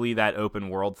exclusively that open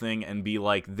world thing and be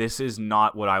like, this is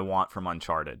not what I want from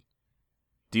Uncharted.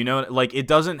 Do you know? Like, it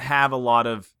doesn't have a lot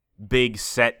of big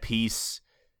set piece,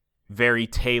 very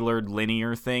tailored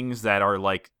linear things that are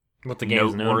like what the game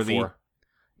is known for.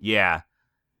 Yeah.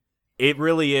 It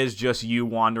really is just you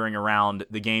wandering around.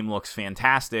 The game looks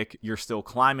fantastic. You're still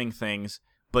climbing things,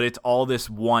 but it's all this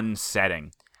one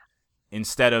setting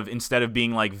instead of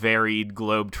being like varied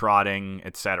globe-trotting,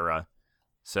 etc.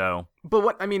 So, but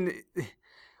what I mean,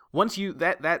 once you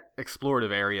that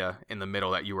explorative area in the middle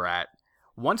that you were at,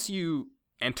 once you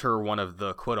enter one of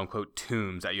the quote-unquote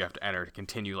tombs that you have to enter to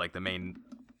continue like the main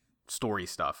story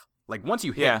stuff. Like, once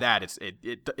you hit that,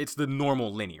 it's the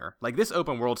normal linear. Like, this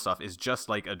open world stuff is just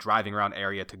like a driving around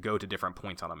area to go to different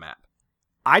points on a map.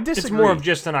 I disagree. It's more of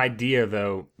just an idea,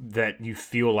 though, that you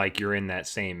feel like you're in that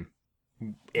same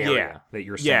area that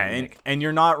you're saying. Yeah, and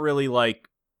you're not really like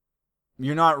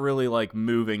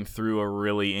moving through a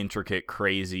really intricate,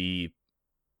 crazy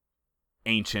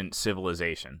ancient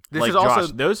civilization. This is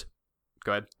also Josh,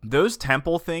 Go ahead. Those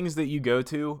temple things that you go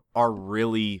to are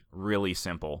really, really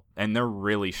simple, and they're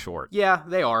really short. Yeah,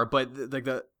 they are, but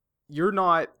you're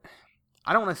not.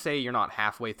 I don't want to say you're not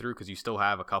halfway through because you still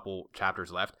have a couple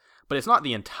chapters left, but it's not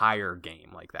the entire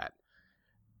game like that.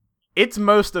 It's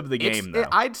most of the game, though.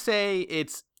 I'd say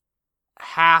it's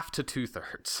half to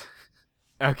 2/3.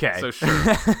 Okay. So sure.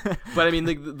 But I mean,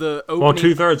 the opening... Well,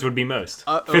 2/3 would be most.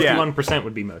 51%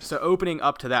 would be most. So opening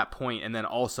up to that point, and then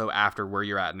also after where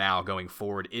you're at now going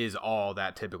forward, is all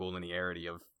that typical linearity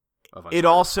of Uncharted. It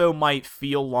also might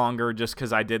feel longer just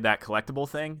because I did that collectible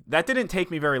thing. That didn't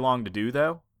take me very long to do,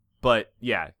 though. But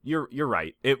yeah, you're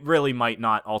right. It really might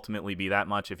not ultimately be that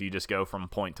much if you just go from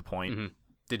point to point. Mm-hmm.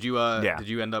 Did you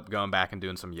end up going back and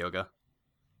doing some yoga?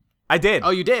 I did. Oh,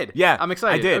 you did? Yeah. I'm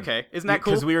excited. I did. Okay. Isn't that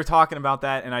cool? Because we were talking about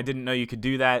that, and I didn't know you could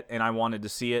do that, and I wanted to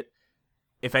see it.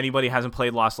 If anybody hasn't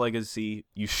played Lost Legacy,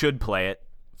 you should play it,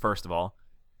 first of all.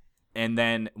 And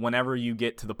then whenever you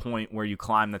get to the point where you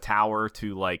climb the tower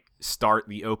to, like, start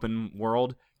the open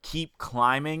world, keep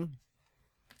climbing,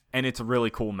 and it's a really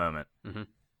cool moment. Mm-hmm.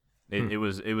 It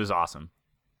was awesome.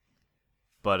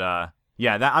 But,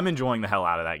 yeah, I'm enjoying the hell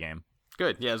out of that game.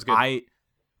 Good. Yeah, it's good.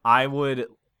 I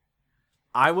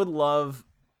would love...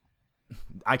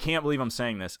 I can't believe I'm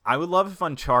saying this. I would love if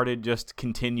Uncharted just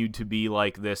continued to be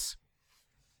like this,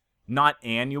 not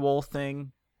annual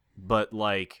thing, but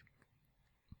like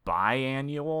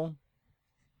biannual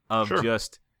of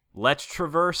just let's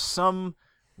traverse some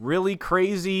really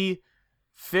crazy,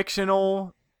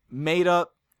 fictional,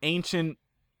 made-up, ancient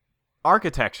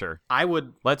architecture.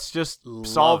 Let's just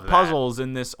solve puzzles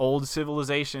in this old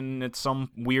civilization at some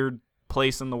weird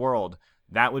place in the world.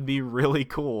 That would be really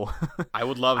cool. I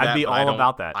would love that. I'd be all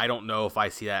about that. I don't know if I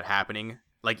see that happening.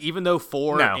 Like, even though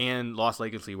 4 and Lost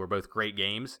Legacy were both great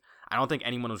games, I don't think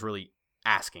anyone was really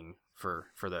asking for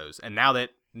those. And now that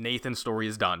Nathan's story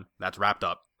is done, that's wrapped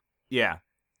up. Yeah.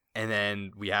 And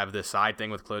then we have this side thing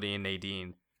with Clody and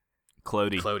Nadine.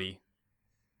 Clody.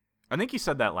 I think you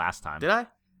said that last time. Did I?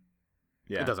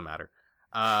 Yeah. It doesn't matter.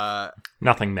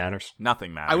 Nothing matters.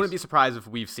 Nothing matters. I wouldn't be surprised if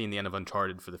we've seen the end of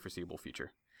Uncharted for the foreseeable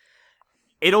future.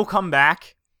 It'll come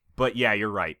back, but yeah,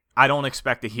 you're right. I don't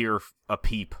expect to hear a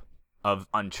peep of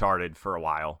Uncharted for a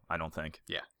while, I don't think.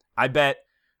 Yeah. I bet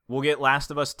we'll get Last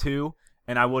of Us 2,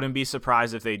 and I wouldn't be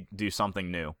surprised if they do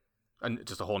something new. And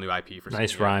just a whole new IP for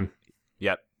nice rhyme.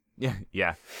 Yep.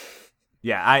 Yeah.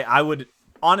 Yeah, I would...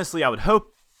 Honestly, I would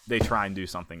hope they try and do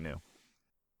something new.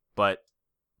 But,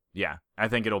 yeah, I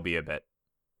think it'll be a bit.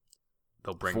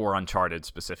 They'll bring... For Uncharted,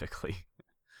 specifically.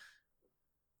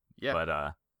 Yeah.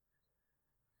 But,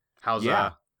 How's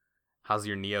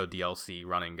your Neo DLC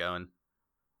running going?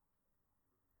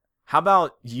 How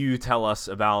about you tell us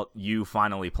about you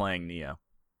finally playing Neo?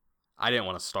 I didn't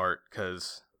want to start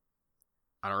because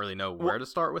I don't really know where to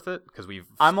start with it because we've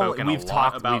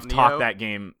talked that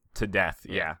game to death.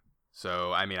 Yeah.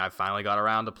 So I mean, I finally got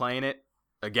around to playing it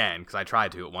again because I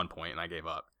tried to at one point and I gave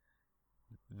up.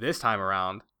 This time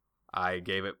around, I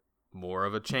gave it more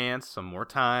of a chance, some more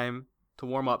time to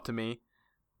warm up to me.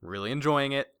 Really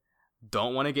enjoying it.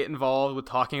 Don't want to get involved with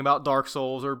talking about Dark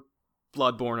Souls or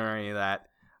Bloodborne or any of that.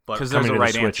 Because there's a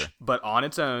right answer. But on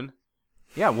its own...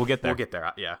 Yeah, we'll get there.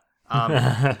 Yeah.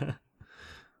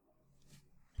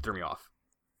 Threw me off.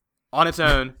 On its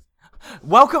own...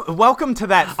 Welcome to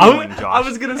that feeling, Josh. I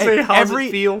was going to say, how does it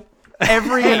feel?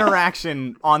 Every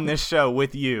interaction on this show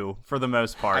with you, for the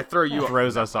most part,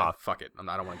 throws us off. Fuck it.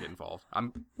 I don't want to get involved.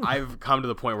 I've come to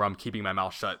the point where I'm keeping my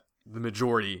mouth shut the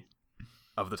majority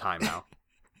of the time now.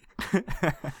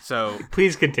 So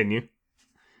please continue.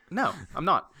 No, I'm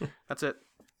not. That's it.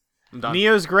 I'm done.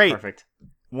 Neo's great. Perfect.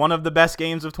 One of the best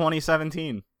games of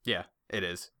 2017. Yeah, it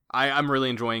is. I'm really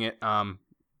enjoying it.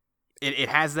 It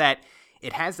has that.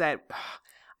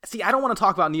 See, I don't want to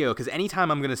talk about Neo because anytime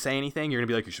I'm going to say anything, you're going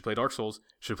to be like, you should play Dark Souls,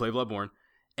 you should play Bloodborne.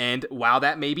 And while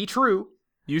that may be true,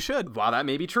 you should. While that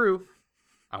may be true,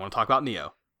 I want to talk about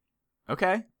Neo.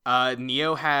 Okay.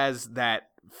 Neo has that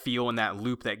feel in that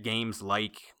loop that games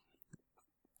like.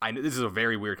 I know this is a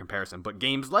very weird comparison, but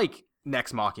games like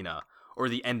Nex Machina or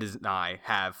The End Is Nigh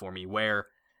have for me, where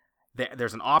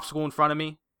there's an obstacle in front of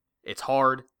me. It's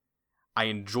hard. I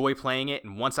enjoy playing it,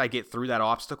 and once I get through that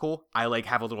obstacle, I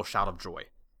have a little shout of joy,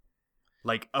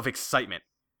 of excitement.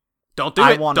 Don't do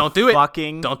it. Don't do it.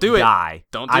 Don't do it. Die.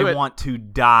 Don't do it. I want to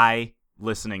die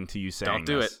listening to you saying Don't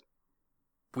do this. it.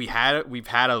 We've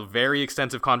had a very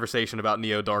extensive conversation about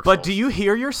Neo Dark Souls. But do you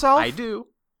hear yourself? I do.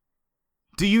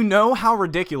 Do you know how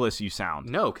ridiculous you sound?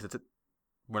 No, because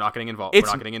we're not getting involved. We're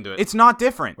not getting into it. It's not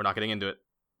different. We're not getting into it.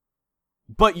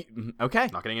 But okay,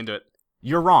 not getting into it.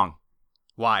 You're wrong.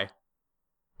 Why?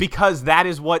 Because that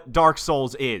is what Dark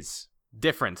Souls is.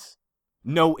 Difference.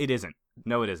 No, it isn't.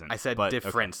 I said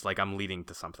difference, like I'm leading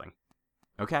to something.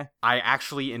 Okay. I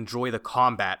actually enjoy the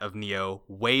combat of Nioh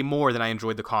way more than I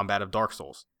enjoyed the combat of Dark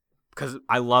Souls. Because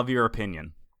I love your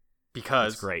opinion.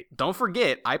 Because it's great. Don't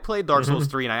forget, I played Dark Souls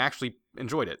 3 and I actually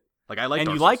enjoyed it. Like I liked and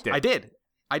Dark you Souls. liked it.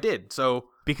 I did. So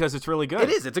because it's really good. It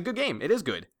is. It's a good game. It is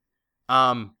good.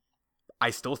 I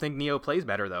still think Nioh plays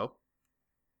better though.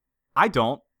 I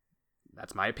don't.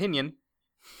 That's my opinion.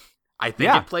 I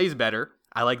think it plays better.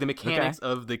 I like the mechanics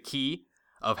of the key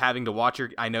of having to watch your.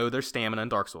 I know there's stamina in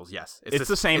Dark Souls. Yes, it's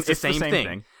the same. It's the same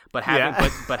thing. But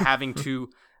having to.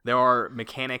 There are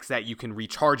mechanics that you can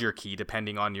recharge your ki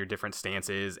depending on your different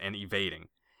stances and evading.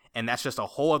 And that's just a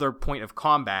whole other point of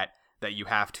combat that you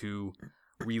have to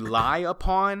rely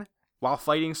upon while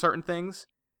fighting certain things.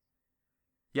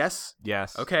 Yes?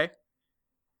 Yes. Okay.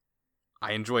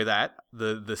 I enjoy that.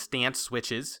 The stance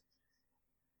switches.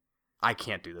 I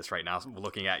can't do this right now.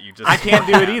 Looking at you, I can't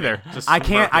do it either. I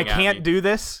can't do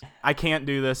this. I can't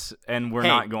do this, and we're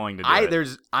not going to do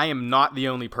it. I am not the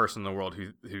only person in the world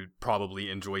who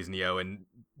probably enjoys Nioh and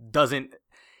doesn't.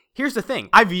 Here's the thing.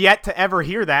 I've yet to ever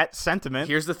hear that sentiment.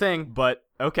 Here's the thing. But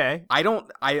okay.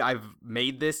 I've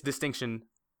made this distinction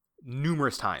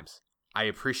numerous times. I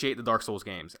appreciate the Dark Souls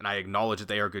games, and I acknowledge that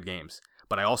they are good games.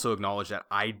 But I also acknowledge that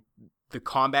the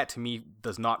combat to me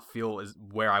does not feel as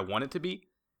where I want it to be.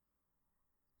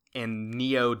 And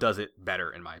Nioh does it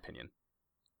better, in my opinion.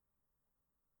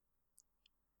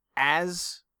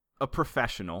 As a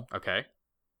professional, okay,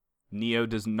 Nioh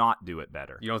does not do it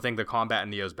better. You don't think the combat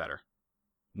in Nioh is better?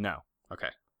 No. Okay.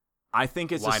 I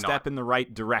think it's a step in the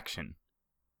right direction.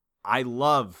 I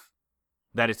love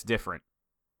that it's different.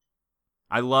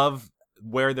 I love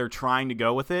where they're trying to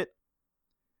go with it.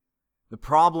 The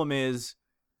problem is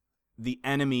the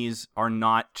enemies are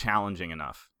not challenging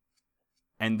enough.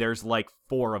 And there's like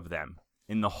 4 of them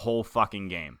in the whole fucking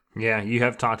game. Yeah, you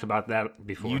have talked about that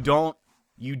before.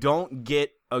 You don't get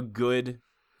a good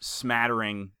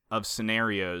smattering of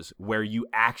scenarios where you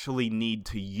actually need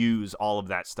to use all of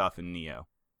that stuff in Nioh.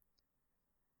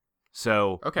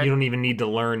 So you don't even need to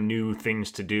learn new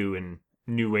things to do and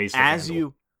new ways to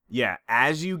handle.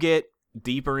 As you get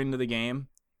deeper into the game,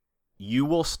 you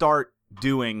will start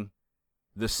doing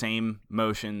the same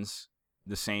motions,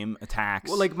 the same attacks.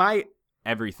 Well, like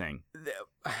everything.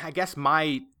 I guess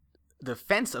my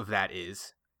defense of that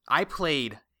is I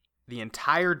played the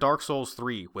entire Dark Souls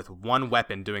 3 with one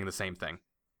weapon doing the same thing.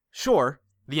 Sure.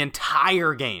 The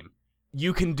entire game.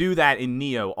 You can do that in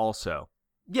Nioh also.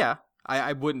 Yeah,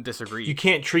 I wouldn't disagree. You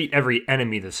can't treat every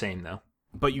enemy the same, though.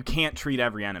 But you can't treat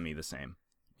every enemy the same.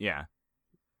 Yeah.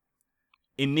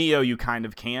 In Nioh, you kind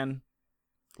of can.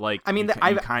 Like, I mean,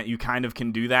 you kind of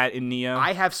can do that in Nioh.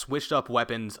 I have switched up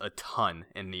weapons a ton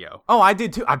in Nioh. Oh, I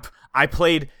did too. I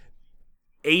played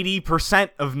 80%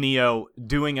 of Nioh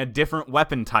doing a different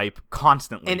weapon type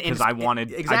constantly because I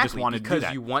just wanted to do that.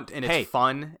 Because you want, and it's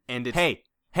fun, and it's...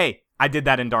 Hey, I did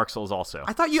that in Dark Souls also.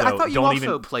 I thought you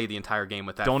also played the entire game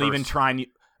with that Don't even try and...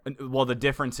 Well, the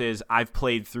difference is I've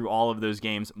played through all of those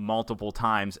games multiple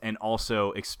times and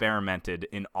also experimented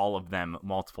in all of them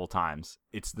multiple times.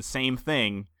 It's the same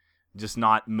thing, just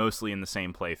not mostly in the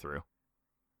same playthrough.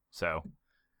 So,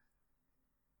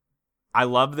 I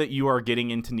love that you are getting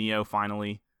into Nioh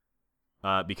finally,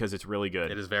 because it's really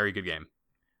good. It is a very good game.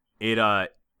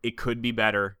 It could be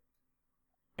better,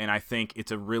 and I think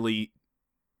it's a really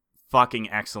fucking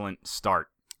excellent start.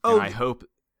 Oh, and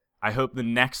I hope the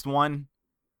next one,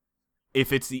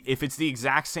 if it's the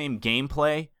exact same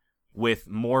gameplay with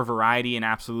more variety and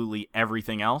absolutely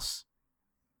everything else,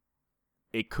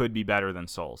 it could be better than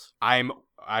Souls. I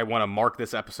want to mark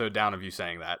this episode down of you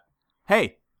saying that.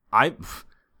 Hey,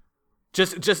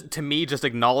 just to me, just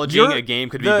acknowledging a game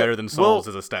could be better than Souls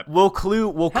is a step. We'll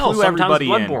clue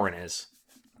everybody in. Bloodborne is.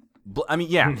 I mean,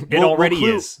 yeah, it already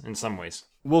is in some ways.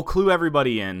 We'll clue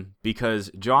everybody in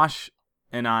because Josh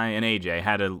and I and AJ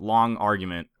had a long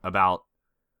argument about.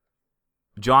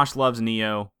 Josh loves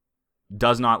Nioh,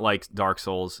 does not like Dark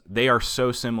Souls. They are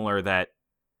so similar that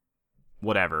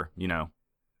whatever,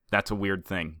 that's a weird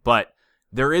thing. But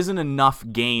there isn't enough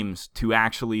games to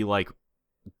actually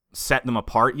set them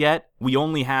apart yet. We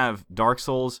only have Dark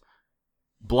Souls,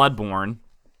 Bloodborne,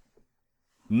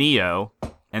 Nioh,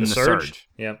 and the Surge.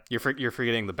 Yeah, you're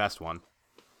forgetting the best one.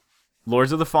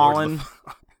 Lords of the Fallen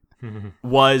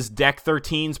was Deck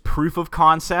 13's proof of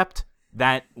concept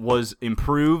that was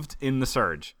improved in the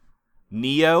Surge.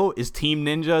 Nioh is Team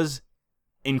Ninja's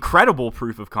incredible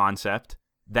proof of concept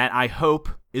that I hope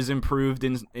is improved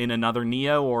in another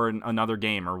Nioh or in another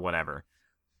game or whatever.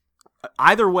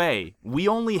 Either way, we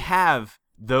only have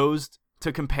those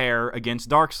to compare against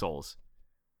Dark Souls.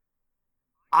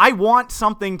 I want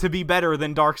something to be better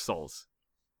than Dark Souls.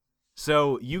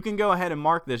 So you can go ahead and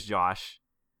mark this, Josh.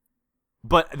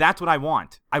 But that's what I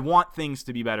want. I want things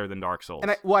to be better than Dark Souls.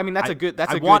 And I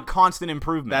want constant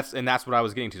improvement. That's what I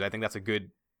was getting to. I think that's a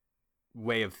good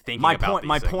way of thinking about these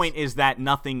My things. point is that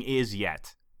nothing is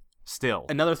yet. Still.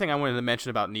 Another thing I wanted to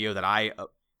mention about Nioh that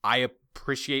I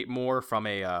appreciate more from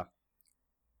a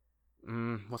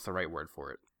what's the right word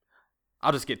for it?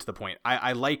 I'll just get to the point.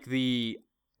 I like the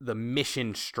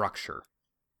mission structure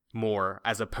more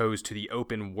as opposed to the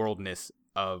open worldness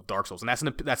of Dark Souls.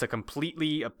 And that's a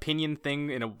completely opinion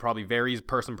thing, and it probably varies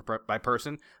person by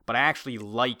person, but I actually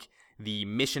like the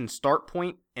mission start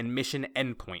point and mission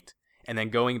end point, and then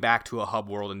going back to a hub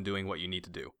world and doing what you need to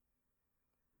do.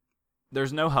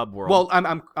 There's no hub world. Well,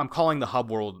 I'm calling the hub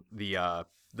world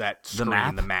that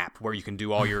screen, the map where you can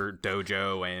do all your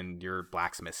dojo and your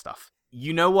blacksmith stuff.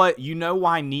 You know what? You know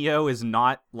why Nioh is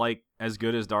not like as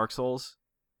good as Dark Souls?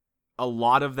 A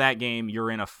lot of that game, you're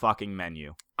in a fucking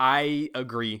menu. I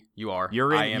agree. You are.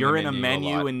 You're in a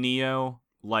menu in Nioh,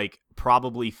 like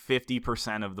probably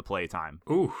 50% of the playtime.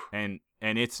 Ooh, and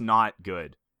it's not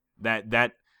good.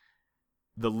 That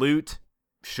the loot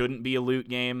shouldn't be a loot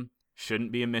game.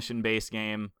 Shouldn't be a mission-based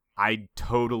game. I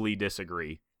totally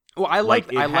disagree. Well, I like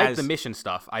the mission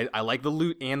stuff. I like the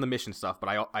loot and the mission stuff, but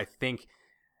I think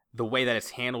the way that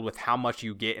it's handled with how much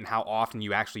you get and how often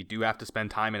you actually do have to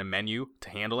spend time in a menu to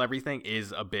handle everything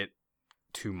is a bit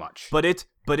too much. But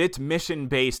it's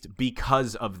mission-based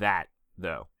because of that,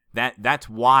 though. That's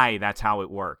why that's how it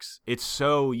works. It's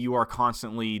so you are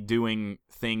constantly doing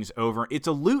things over. It's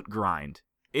a loot grind.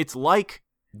 It's like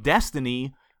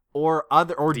Destiny or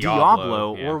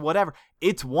Diablo yeah. or whatever.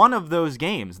 It's one of those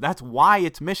games. That's why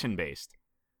it's mission-based.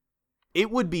 It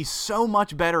would be so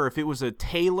much better if it was a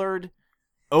tailored,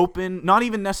 open, not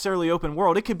even necessarily open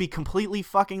world. It could be completely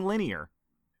fucking linear.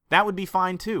 That would be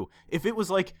fine too. If it was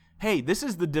like, hey, this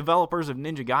is the developers of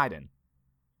Ninja Gaiden.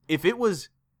 If it was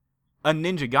a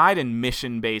Ninja Gaiden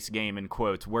mission-based game, in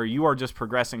quotes, where you are just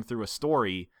progressing through a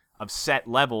story of set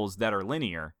levels that are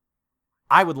linear,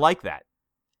 I would like that.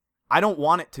 I don't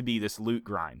want it to be this loot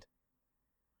grind.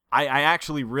 I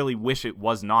actually really wish it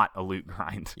was not a loot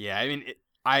grind. Yeah, I mean,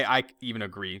 I even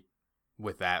agree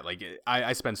with that. Like,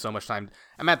 I spend so much time.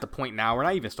 I'm at the point now where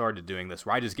I even started doing this,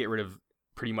 where I just get rid of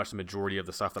pretty much the majority of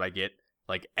the stuff that I get,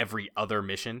 like every other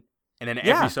mission, and then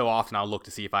every so often I'll look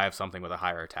to see if I have something with a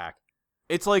higher attack.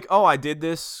 It's like, oh, I did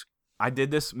this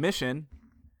mission.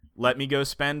 Let me go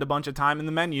spend a bunch of time in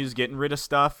the menus getting rid of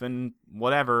stuff and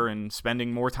whatever, and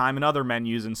spending more time in other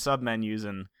menus and sub-menus,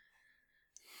 and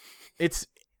it's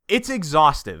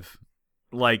exhaustive,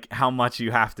 like how much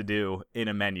you have to do in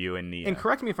a menu in Nioh. And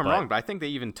correct me if I'm wrong, but I think they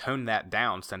even toned that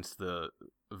down since the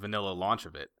vanilla launch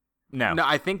of it. No,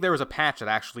 I think there was a patch that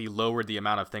actually lowered the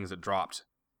amount of things that dropped.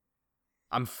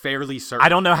 I'm fairly certain. I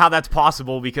don't know how that's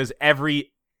possible because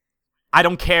I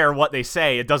don't care what they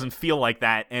say, it doesn't feel like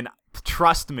that, and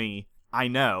trust me, I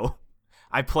know.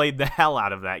 I played the hell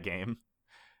out of that game.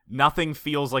 Nothing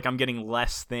feels like I'm getting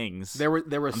less things. There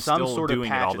was some sort of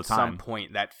patch at some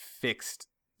point that fixed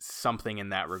something in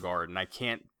that regard, and I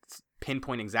can't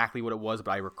pinpoint exactly what it was,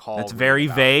 but I recall. That's very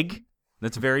vague.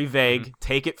 Mm-hmm.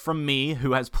 Take it from me,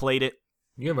 who has played it.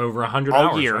 You have over 100 all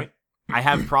hours, year. Right? I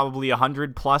have probably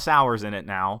 100+ hours in it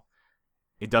now.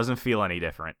 It doesn't feel any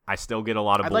different. I still get a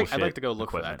lot of bullshit. I'd like to go look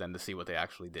equipment. for that then to see what they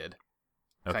actually did.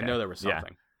 Okay. I know there was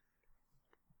something.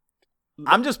 Yeah.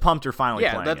 I'm just pumped you're finally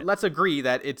playing it. Let's agree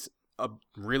that it's a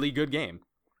really good game.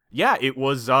 Yeah, it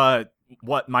was,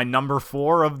 my number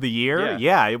 4 of the year?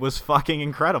 Yeah, it was fucking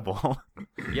incredible.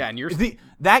 Yeah, and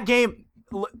that game,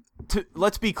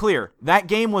 let's be clear, that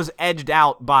game was edged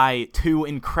out by 2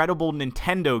 incredible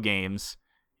Nintendo games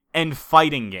and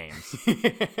fighting games.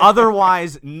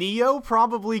 Otherwise, Nioh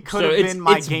probably could have been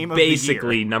my game of the year.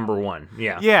 Basically number 1.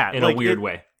 Yeah, in a weird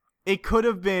way. It could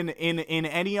have been in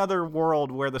any other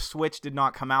world where the Switch did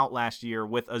not come out last year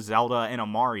with a Zelda and a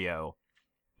Mario.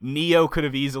 Nioh could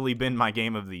have easily been my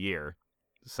game of the year.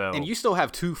 So, and you still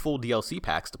have 2 full DLC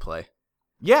packs to play.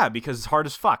 Yeah, because it's hard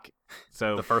as fuck.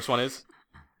 So the first one is?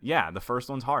 Yeah, the first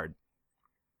one's hard.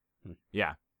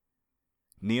 Yeah.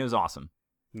 Nioh's awesome.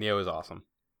 Nioh is awesome.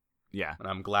 Yeah. And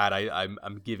I'm glad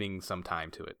I'm giving some time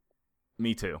to it.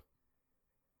 Me too.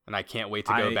 And I can't wait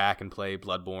to go back and play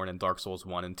Bloodborne and Dark Souls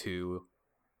 1 and 2.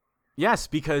 Yes,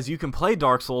 because you can play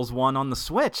Dark Souls 1 on the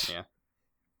Switch. Yeah.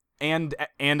 And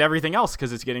everything else,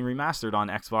 because it's getting remastered on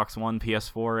Xbox One,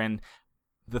 PS4, and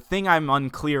the thing I'm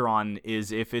unclear on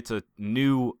is if it's a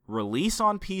new release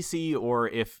on PC or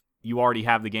if you already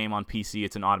have the game on PC,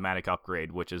 it's an automatic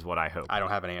upgrade, which is what I hope. I don't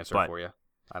have an answer for you.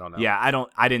 I don't know. Yeah,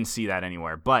 I didn't see that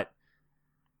anywhere. But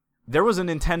there was a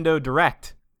Nintendo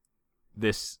Direct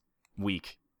this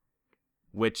week,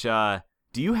 which do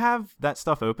you have that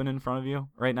stuff open in front of you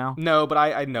right now? No, but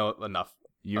I know enough.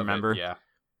 You remember? Yeah.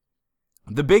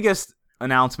 The biggest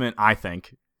announcement, I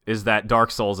think, is that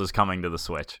Dark Souls is coming to the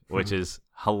Switch, which is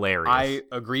hilarious. I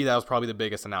agree that was probably the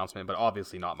biggest announcement, but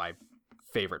obviously not my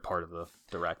favorite part of the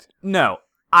Direct. No,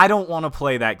 I don't want to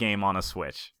play that game on a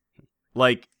Switch.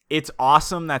 Like, it's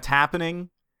awesome that's happening.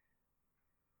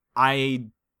 I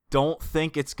don't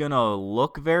think it's going to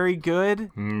look very good.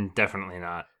 Definitely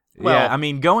not. Well, yeah, I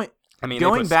mean, going they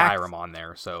put back, Skyrim on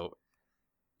there, so...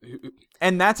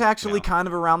 And that's actually kind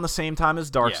of around the same time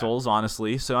as Dark Souls,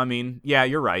 honestly. So, I mean, yeah,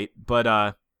 you're right.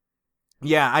 But,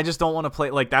 yeah, I just don't want to play...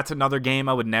 Like, that's another game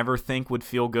I would never think would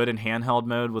feel good in handheld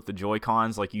mode with the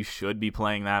Joy-Cons. Like, you should be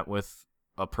playing that with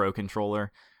a Pro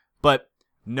Controller. But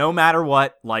no matter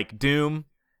what, like Doom,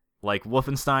 like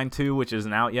Wolfenstein 2, which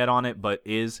isn't out yet on it, but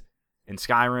is, and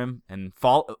Skyrim, and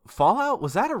Fallout,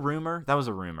 was that a rumor? That was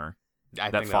a rumor. I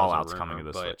that think Fallout's that was a rumor, coming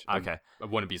to the Switch. Okay. I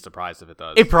wouldn't be surprised if it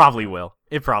does. It probably will.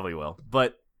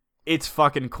 But it's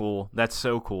fucking cool. That's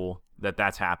so cool that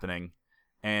that's happening.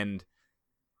 And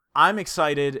I'm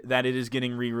excited that it is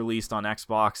getting re-released on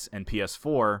Xbox and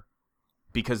PS4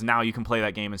 because now you can play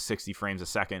that game in 60 frames a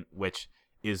second, which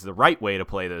is the right way to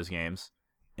play those games.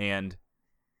 And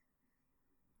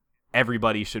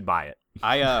everybody should buy it.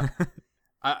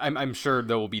 I'm sure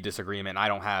there will be disagreement. I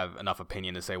don't have enough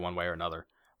opinion to say one way or another.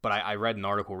 But I read an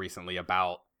article recently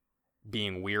about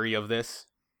being weary of this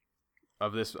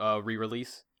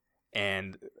re-release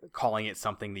and calling it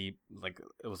something it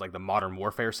was like the Modern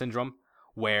Warfare syndrome,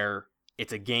 where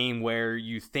it's a game where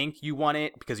you think you want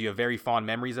it because you have very fond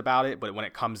memories about it, but when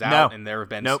it comes out and there have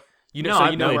been you know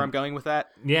where I'm going with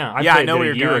that? Yeah, I know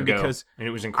where you're going because and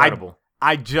it was incredible.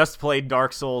 I just played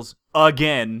Dark Souls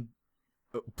again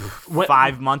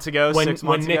 5 months ago, 6 months ago.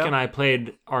 When Nick and I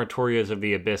played Artorias of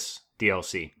the Abyss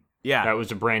DLC. Yeah. That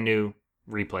was a brand new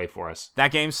replay for us.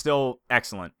 That game's still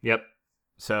excellent. Yep.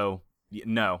 So,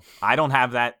 no, I don't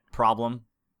have that problem.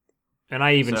 And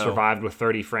I even survived with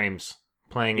 30 frames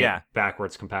playing it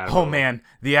backwards compatible. Oh, man,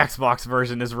 the Xbox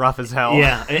version is rough as hell.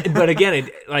 Yeah, but again,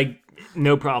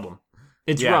 no problem.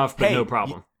 It's rough, but no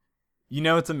problem. You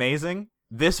know what's amazing?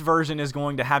 This version is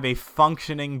going to have a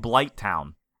functioning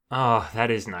Blighttown. Oh, that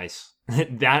is nice.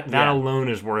 that alone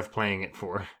is worth playing it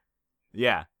for.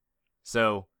 Yeah.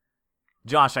 So,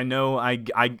 Josh, I know I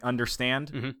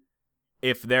understand. Mm-hmm.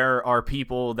 If there are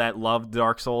people that love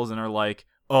Dark Souls and are like,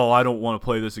 oh, I don't want to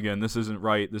play this again. This isn't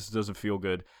right. This doesn't feel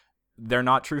good. They're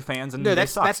not true fans, and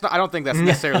that's not. I don't think that's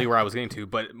necessarily where I was getting to,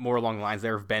 but more along the lines,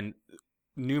 there have been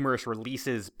numerous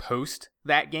releases post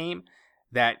that game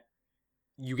that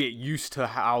you get used to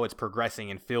how it's progressing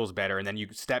and feels better, and then you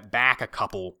step back a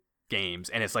couple games,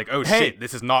 and it's like, oh shit,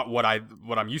 this is not what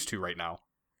I'm used to right now.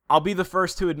 I'll be the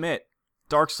first to admit,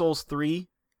 Dark Souls 3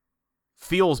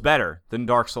 feels better than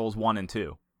Dark Souls 1 and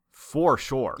 2. For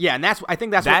sure. Yeah, and I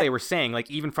think that's what they were saying, like,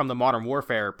 even from the Modern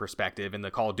Warfare perspective in the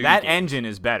Call of Duty that games, engine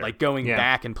is better. Like, going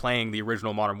back and playing the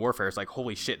original Modern Warfare, it's like,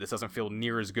 holy shit, this doesn't feel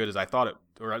near as good as I thought it,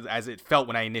 or as it felt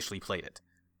when I initially played it.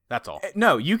 That's all.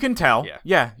 No, you can tell.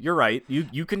 Yeah, you're right.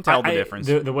 You can tell the difference.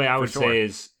 The way I would say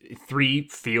is 3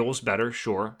 feels better,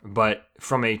 sure, but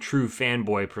from a true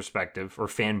fanboy perspective, or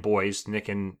fanboys, Nick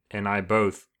and I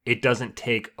both, it doesn't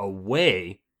take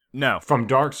away from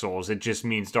Dark Souls. It just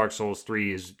means Dark Souls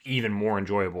 3 is even more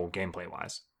enjoyable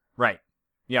gameplay-wise. Right.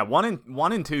 Yeah, 1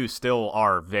 and 2 still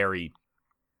are very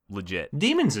legit.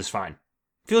 Demons is fine.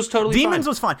 Feels totally Demons fine.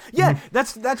 Was fine. Yeah,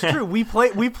 that's true. We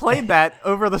played that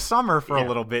over the summer for a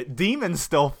little bit. Demons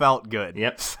still felt good.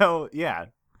 Yep. So, yeah.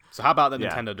 So how about the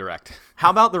Nintendo Direct?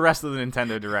 How about the rest of the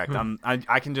Nintendo Direct?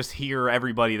 I can just hear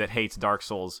everybody that hates Dark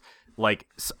Souls like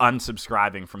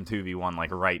unsubscribing from 2v1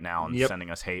 like right now and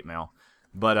sending us hate mail.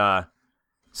 But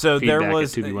so feedback there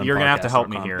was. You're gonna have to help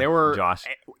me here. There were Josh.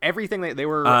 Everything they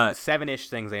were 7-ish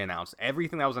things they announced.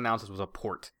 Everything that was announced was a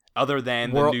port. Other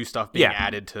than the new stuff being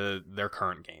added to their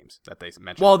current games that they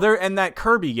mentioned. Well, and that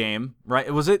Kirby game,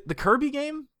 right? Was it the Kirby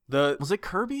game? Was it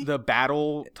Kirby? The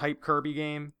battle type Kirby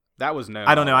game? That was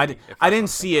I don't know. I didn't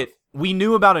see it. We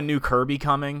knew about a new Kirby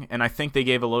coming, and I think they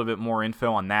gave a little bit more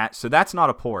info on that. So that's not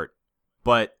a port,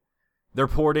 but they're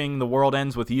porting The World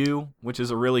Ends With You, which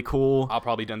is a really cool. I'll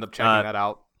probably end up checking that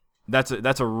out.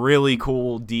 That's a really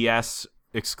cool DS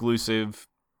exclusive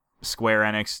Square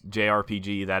Enix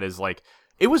JRPG that is like.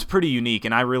 It was pretty unique,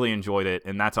 and I really enjoyed it,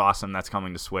 and that's awesome. That's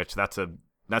coming to Switch. That's a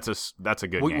That's a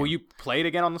good game. Will you play it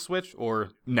again on the Switch or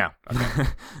no? Okay.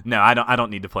 No, I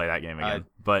don't need to play that game again.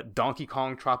 But Donkey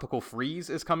Kong Tropical Freeze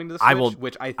is coming to the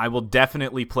Switch. I will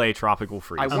definitely play Tropical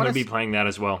Freeze. I'm going to be playing that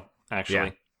as well,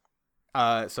 actually.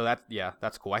 Yeah. So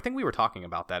that's cool. I think we were talking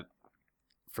about that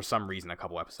for some reason a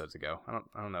couple episodes ago.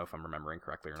 I don't know if I'm remembering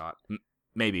correctly or not.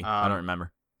 Maybe I don't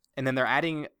remember. And then they're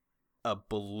adding a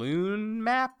balloon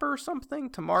map or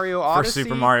something to Mario Odyssey. For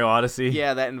Super Mario Odyssey.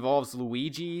 Yeah, that involves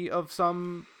Luigi of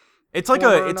some. It's like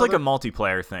a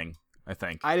multiplayer thing, I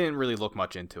think. I didn't really look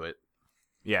much into it.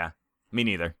 Yeah, me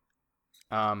neither.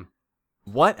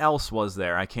 What else was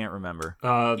there? I can't remember.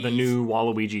 The new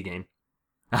Waluigi game.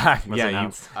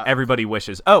 Everybody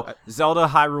wishes. Oh, Zelda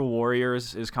Hyrule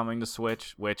Warriors is coming to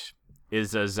Switch, which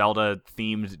is a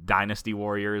Zelda-themed Dynasty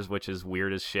Warriors, which is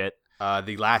weird as shit.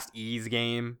 The last Ys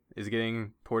game is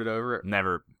getting ported over.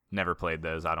 Never played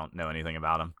those. I don't know anything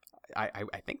about them. I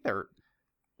think they're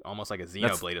almost like a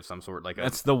Xenoblade of some sort.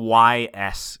 That's the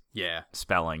YS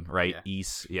spelling, right? Yeah.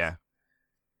 Ys, yeah.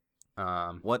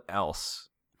 What else?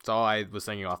 That's all I was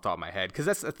thinking off the top of my head. Because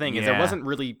that's the thing, is there wasn't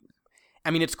really... I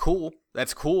mean, it's cool.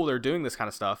 That's cool they're doing this kind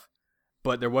of stuff.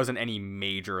 But there wasn't any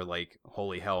major,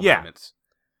 holy hell moments.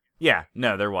 Yeah,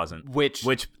 no, there wasn't. Which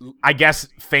I guess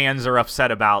fans are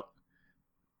upset about,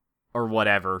 or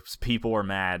whatever. People are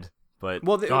mad, but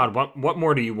God, what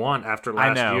more do you want after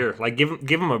last year?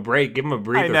 Give them a break, give them a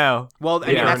breather. I know. Well,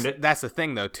 I mean, that's the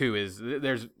thing though too. Is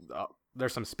there's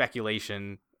some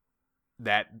speculation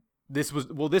that this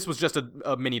was just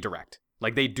a mini direct.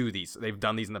 They do these. They've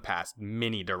done these in the past,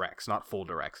 mini directs, not full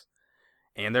directs.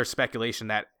 And there's speculation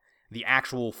that the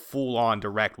actual full-on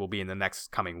direct will be in the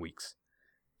next coming weeks.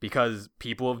 Because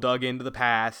people have dug into the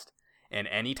past, and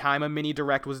any time a mini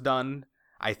direct was done,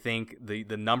 I think the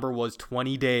number was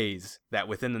 20 days, that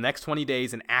within the next 20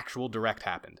 days an actual direct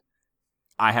happened.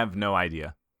 I have no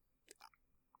idea.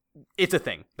 It's a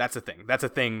thing. That's a thing. That's a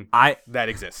thing that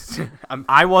exists.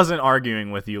 I wasn't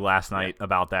arguing with you last night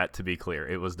about that, to be clear.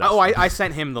 It was Dustin. Oh, I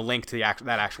sent him the link to that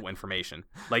actual information.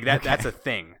 That's a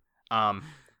thing.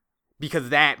 Because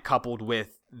that coupled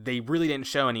with, they really didn't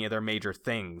show any of their major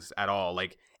things at all.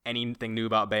 Anything new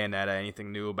about Bayonetta,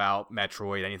 anything new about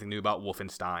Metroid, anything new about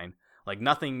Wolfenstein.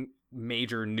 Nothing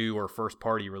major new or first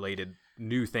party related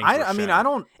new things. I mean, I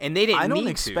don't, and they didn't. I don't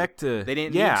expect to. They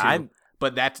didn't need to.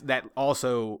 But that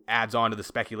also adds on to the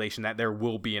speculation that there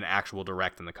will be an actual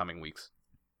direct in the coming weeks.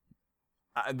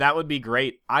 That would be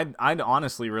great. I'd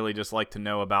honestly really just like to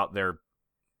know about their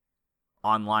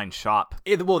online shop.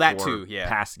 That too, yeah.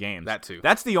 Past games. That too.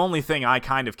 That's the only thing I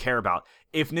kind of care about.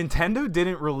 If Nintendo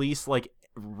didn't release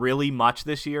really much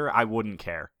this year, I wouldn't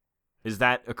care. Is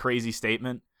that a crazy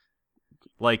statement?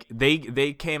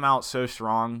 They came out so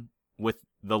strong with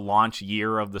the launch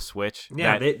year of the Switch.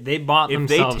 Yeah, they bought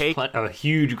themselves a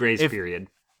huge grace period.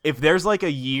 If there's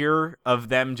a year of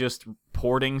them just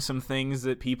porting some things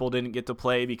that people didn't get to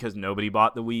play because nobody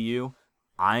bought the Wii U,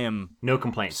 I am no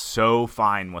complaints. So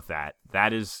fine with that.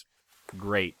 That is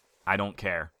great. I don't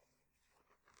care.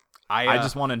 I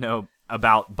just want to know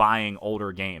about buying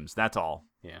older games. That's all.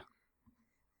 Yeah.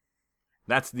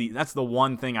 That's the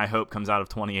one thing I hope comes out of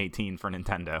 2018 for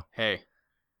Nintendo. Hey,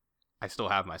 I still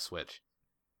have my Switch.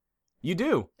 You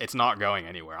do. It's not going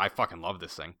anywhere. I fucking love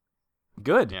this thing.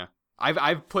 Good. Yeah.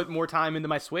 I've put more time into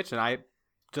my Switch and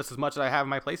just as much as I have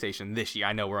my PlayStation this year.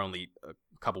 I know we're only a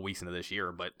couple weeks into this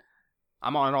year, but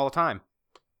I'm on it all the time.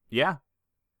 Yeah.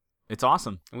 It's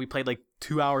awesome. And we played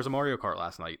 2 hours of Mario Kart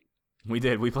last night. We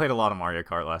did. We played a lot of Mario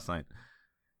Kart last night.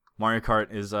 Mario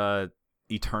Kart is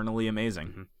eternally amazing.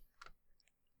 Mm-hmm.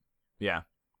 Yeah.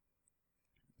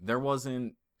 There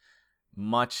wasn't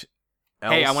much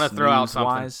else. Hey, I want to throw out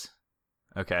something.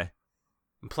 Okay.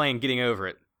 I'm playing Getting Over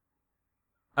It.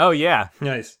 Oh yeah.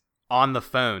 Nice. On the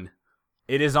phone.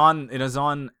 It is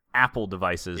on Apple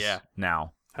devices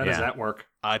now. How does that work?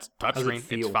 It's touchscreen.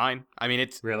 It's fine. I mean,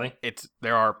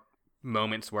 there are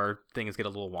moments where things get a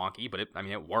little wonky, but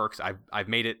it works. I've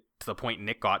made it to the point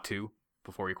Nick got to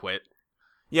before he quit.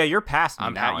 Yeah, you're past me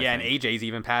now. And AJ's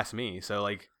even past me. So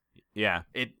yeah,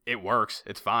 it works.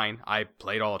 It's fine. I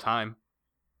play it all the time.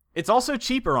 It's also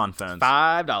cheaper on phones.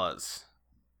 $5.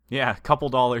 Yeah, a couple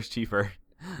dollars cheaper.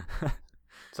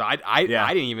 So I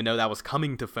didn't even know that was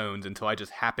coming to phones until I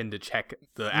just happened to check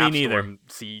the App Store and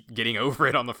see Getting Over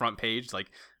It on the front page.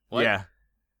 What? Yeah.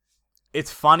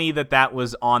 It's funny that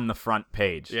was on the front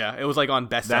page. Yeah, it was on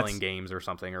best-selling games or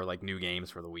something, or new games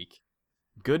for the week.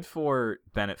 Good for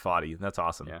Bennett Foddy. That's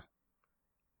awesome. Yeah.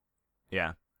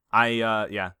 Yeah.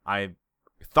 I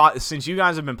thought, since you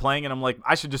guys have been playing it, I'm like,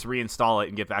 I should just reinstall it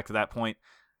and get back to that point.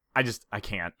 I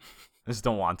can't. I just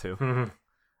don't want to.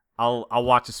 I'll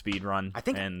watch a speed run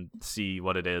and see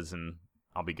what it is, and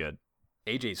I'll be good.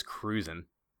 AJ's cruising.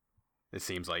 It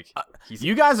seems like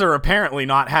you guys are apparently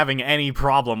not having any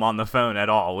problem on the phone at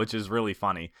all, which is really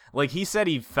funny. Like he said,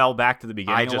 he fell back to the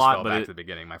beginning a lot, fell back to the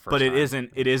beginning my first but time.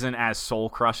 it isn't as soul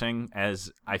crushing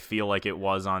as I feel like it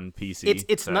was on PC.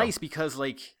 It's nice because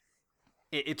like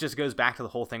it just goes back to the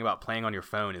whole thing about playing on your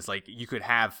phone. Is like you could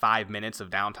have 5 minutes of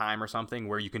downtime or something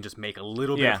where you can just make a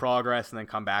little bit of progress and then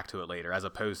come back to it later, as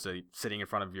opposed to sitting in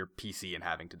front of your PC and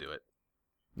having to do it.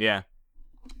 Yeah.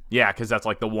 Yeah, because that's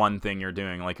like the one thing you're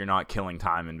doing. Like you're not killing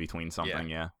time in between something.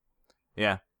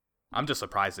 Yeah. I'm just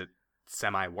surprised it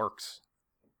semi works.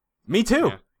 Me too.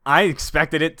 Yeah. I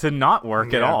expected it to not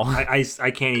work at all.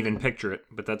 I can't even picture it,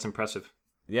 but that's impressive.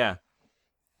 Yeah.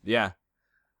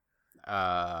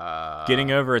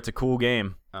 Getting over it's a cool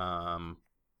game.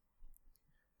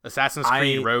 Assassin's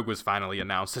Creed Rogue was finally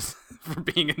announced for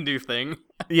being a new thing.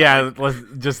 Yeah,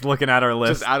 just looking at our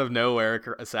list. Just out of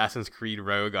nowhere, Assassin's Creed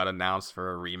Rogue got announced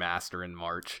for a remaster in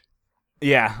March.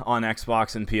 Yeah, on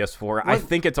Xbox and PS4. I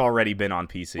think it's already been on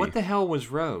PC. What the hell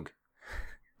was Rogue?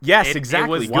 Yes,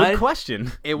 exactly. Good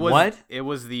question. It was It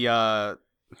was the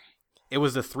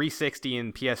 360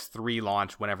 and PS3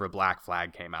 launch whenever Black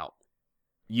Flag came out.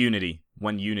 Unity.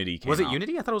 When Unity came out. Was it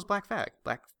Unity? I thought it was Black Flag.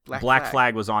 Black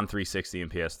Flag was on 360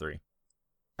 and PS3.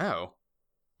 Oh.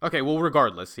 Okay, well,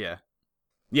 regardless, yeah.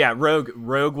 Yeah,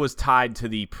 Rogue was tied to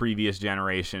the previous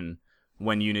generation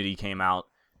when Unity came out.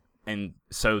 And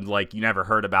so, like, you never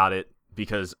heard about it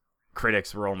because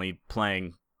critics were only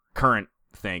playing current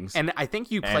things. And I think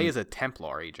you play as a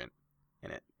Templar agent in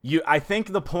it. I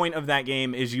think the point of that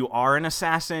game is you are an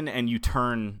assassin and you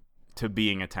turn to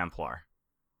being a Templar.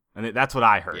 And that's what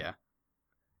I heard. Yeah.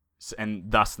 And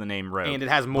thus the name Rogue. And it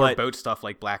has more boat stuff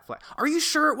like Black Flag. Are you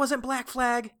sure it wasn't Black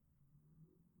Flag?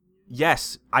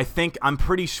 Yes, I'm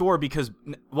pretty sure because,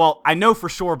 well, I know for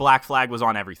sure Black Flag was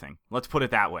on everything. Let's put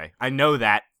it that way. I know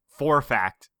that for a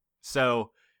fact.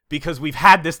 So, because we've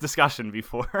had this discussion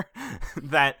before,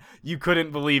 that you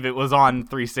couldn't believe it was on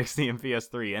 360 and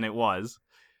PS3, and it was.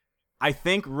 I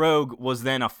think Rogue was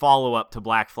then a follow-up to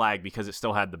Black Flag because it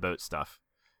still had the boat stuff.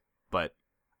 But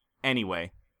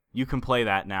anyway, you can play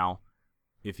that now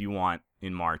if you want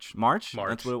in March. March?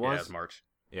 That's what it was? Yeah, it's March.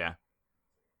 Yeah.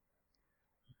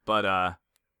 But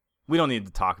we don't need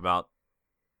to talk about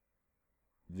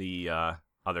the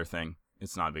other thing.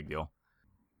 It's not a big deal.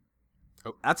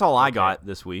 Oh, that's all I got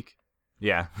this week.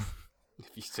 Yeah.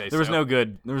 If you say there was no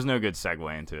good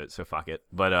segue into it, so fuck it.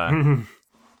 But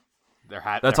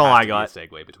that's all I got. Be a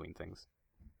segue between things.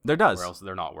 There does. Or else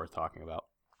they're not worth talking about.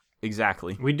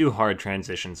 Exactly. We do hard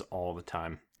transitions all the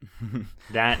time.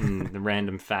 That and the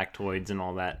random factoids and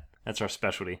all that. That's our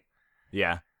specialty.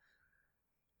 Yeah.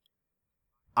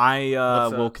 I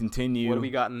will continue. What do we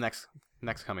got in next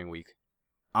coming week?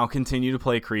 I'll continue to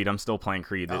play Creed. I'm still playing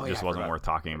Creed. It just wasn't worth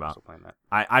talking about.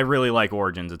 I really like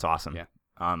Origins. It's awesome. Yeah.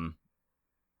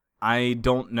 I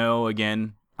don't know.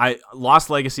 Again, Lost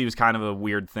Legacy was kind of a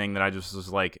weird thing that I just was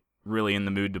like really in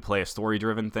the mood to play a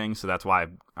story-driven thing, so that's why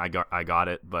I got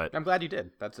it. But I'm glad you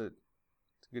did. It's a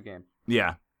good game.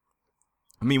 Yeah.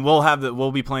 I mean,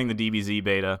 we'll be playing the DBZ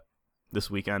beta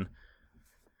this weekend.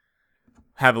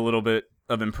 Have a little bit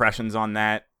of impressions on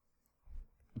that,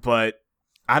 but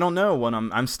I don't know what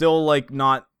I'm still like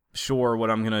not sure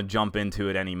what I'm gonna jump into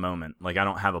at any moment. Like I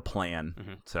don't have a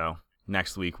plan, so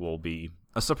next week will be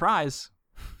a surprise.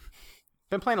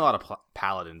 Been playing a lot of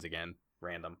Paladins again,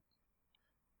 random.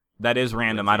 That is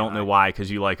random. I don't know why,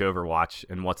 because you like Overwatch,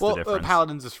 and what's the difference?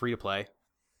 Paladins is free to play,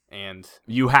 and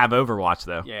you have Overwatch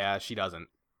though. Yeah, she doesn't.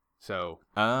 So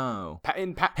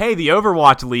hey, the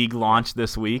Overwatch League launched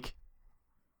this week.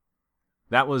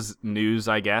 That was news,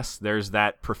 I guess. There's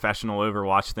that professional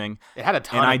Overwatch thing. It had a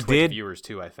ton of Twitch viewers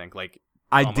too, I think.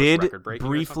 I did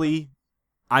briefly.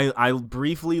 I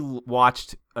briefly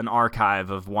watched an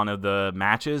archive of one of the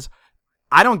matches.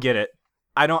 I don't get it.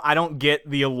 I don't get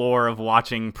the allure of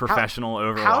watching professional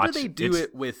Overwatch. How do they do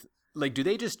it with do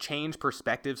they just change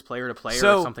perspectives player to player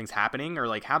if something's happening,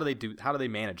 or how do they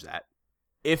manage that?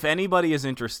 If anybody is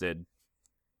interested,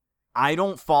 I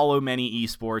don't follow many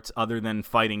esports other than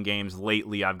fighting games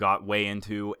lately. I've got way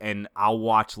into, and I'll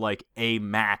watch a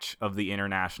match of the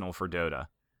International for Dota.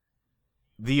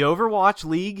 The Overwatch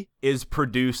League is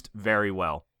produced very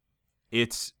well.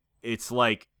 It's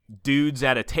like dudes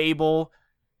at a table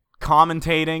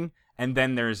commentating, and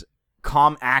then there's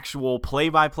actual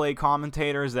play-by-play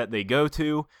commentators that they go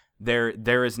to.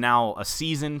 There is now a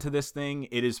season to this thing.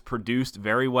 It is produced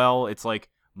very well. It's like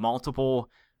multiple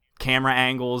camera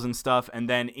angles and stuff, and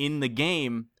then in the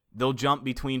game they'll jump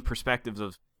between perspectives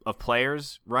of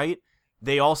players, right?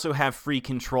 they also have free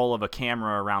control of a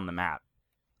camera around the map.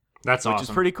 That's awesome. Which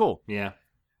is pretty cool. Yeah.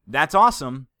 That's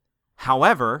awesome.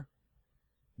 However,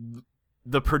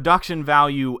 the production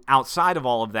value outside of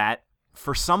all of that,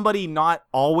 for somebody not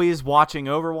always watching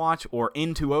Overwatch or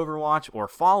into Overwatch or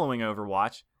following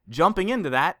Overwatch, jumping into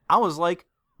that, I was like,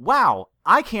 wow,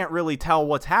 I can't really tell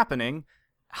what's happening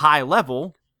high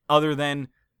level other than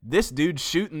this dude's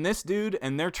shooting this dude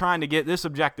and they're trying to get this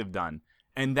objective done.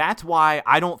 And that's why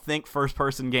I don't think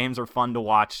first-person games are fun to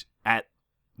watch at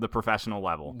the professional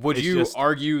level. Would you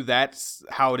argue that's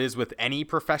how it is with any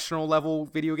professional level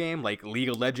video game, like League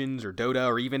of Legends or Dota,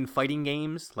 or even fighting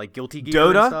games like Guilty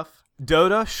Gear and stuff?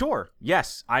 Dota, sure.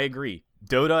 Yes, I agree.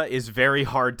 Dota is very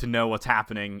hard to know what's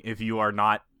happening if you are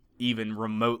not even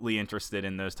remotely interested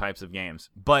in those types of games.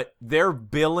 But they're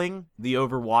billing the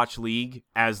Overwatch League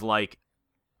as like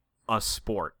a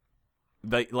sport.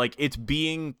 Like it's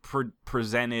being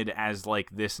presented as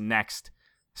like this next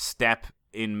step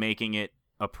in making it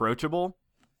approachable,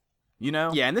 you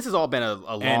know? Yeah, and this has all been a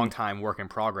long time work in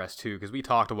progress too, because we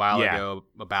talked a while ago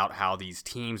about how these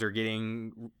teams are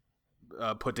getting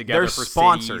put together for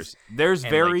sponsors. cities. There's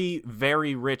very,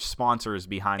 very rich sponsors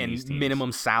behind these teams.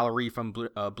 Minimum salary from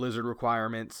Blizzard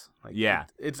requirements. Like, yeah,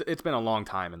 it's been a long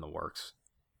time in the works.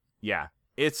 Yeah,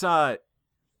 it's a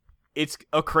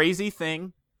crazy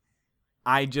thing.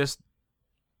 I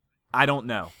don't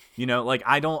know. You know, like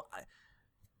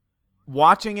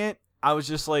watching it, I was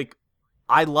just like,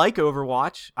 I like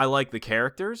Overwatch. I like the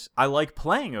characters. I like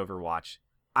playing Overwatch.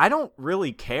 I don't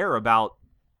really care about,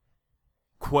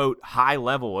 quote,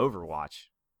 high-level Overwatch.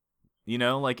 You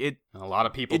know, like it... A lot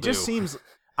of people do. It just seems...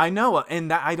 I know,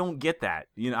 and I don't get that.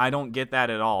 You know, I don't get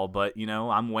that at all, but, you know,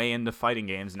 I'm way into fighting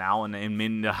games now, and I'm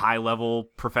into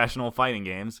high-level professional fighting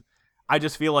games. I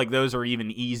just feel like those are even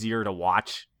easier to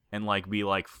watch and, like, be,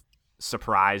 like,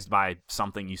 surprised by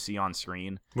something you see on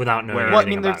screen without knowing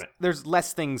anything about it. There's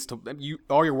less things to...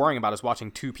 all you're worrying about is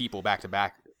watching two people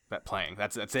back-to-back playing.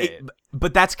 That's it.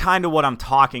 But that's kind of what I'm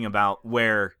talking about,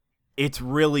 where... it's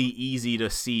really easy to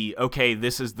see, okay,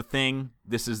 this is the thing,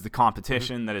 this is the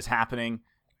competition that is happening,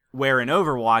 where in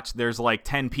Overwatch, there's like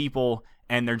 10 people,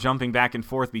 and they're jumping back and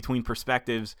forth between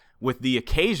perspectives with the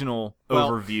occasional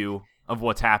overview of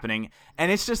what's happening,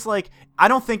 and it's just like, I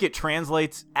don't think it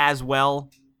translates as well.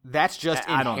 That's just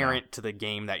inherent to the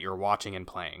game that you're watching and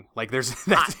playing. Like,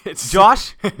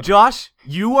 Josh,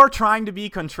 you are trying to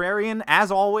be contrarian, as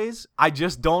always. I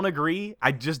just don't agree.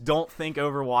 I just don't think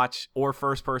Overwatch or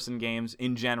first-person games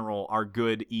in general are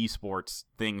good esports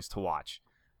things to watch.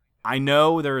 I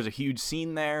know there is a huge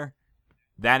scene there.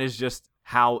 That is just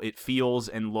how it feels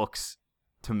and looks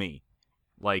to me.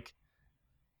 Like,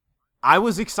 I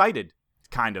was excited,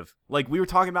 kind of. Like, we were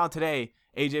talking about today,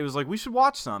 AJ was like, we should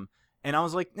watch some. And I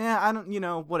was like, I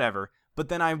don't, whatever. But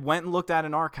then I went and looked at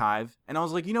an archive, and I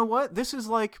was like, you know what? This is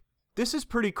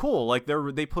pretty cool. Like,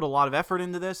 they put a lot of effort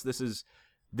into this. This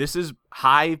is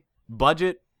high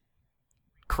budget,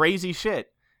 crazy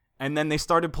shit. And then they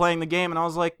started playing the game, and I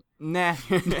was like, nah.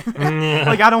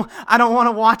 Like, I don't want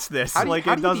to watch this. How do you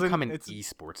become an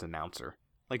esports announcer?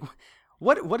 Like,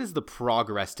 what is the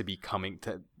progress to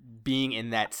being in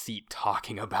that seat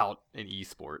talking about an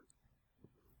esport?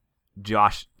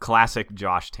 Classic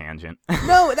Josh tangent.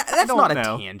 No, that's not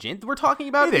a tangent. We're talking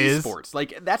about esports.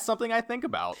 Like, that's something I think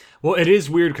about. Well, it is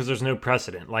weird because there's no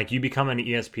precedent. Like, you become an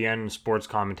ESPN sports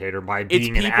commentator by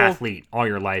being an athlete all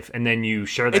your life, and then you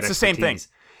share that expertise. It's the same thing.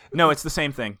 No, it's the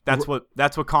same thing. That's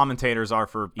what commentators are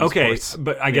for esports. Okay,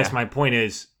 but I guess my point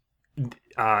is,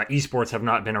 esports have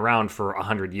not been around for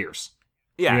 100 years.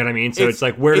 Yeah. You know what I mean? So it's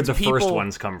like, where did the first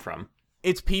ones come from?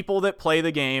 It's people that play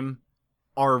the game,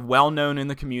 are well-known in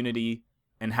the community,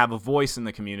 and have a voice in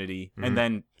the community,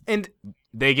 and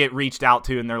they get reached out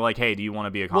to, and they're like, hey, do you want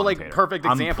to be a commentator? Well, like, perfect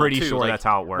example, I'm pretty sure that's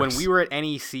how it works. When we were at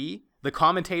NEC, the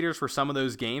commentators for some of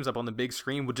those games up on the big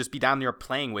screen would just be down there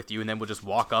playing with you, and then would just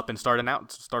walk up and start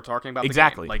talking about the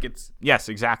game. Like, it's... Yes,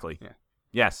 exactly. Yeah.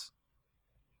 Yes.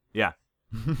 Yeah.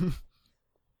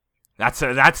 That's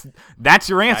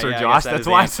your answer, Josh. That's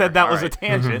why I said that was a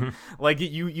tangent. Like,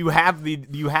 you have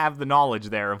the knowledge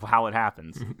there of how it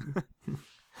happens.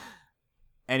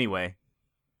 Anyway,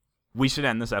 we should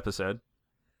end this episode.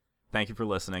 Thank you for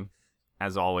listening.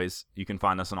 As always, you can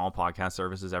find us on all podcast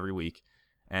services every week,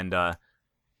 and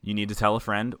you need to tell a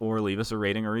friend or leave us a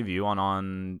rating or review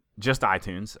on just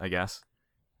iTunes, I guess.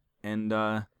 And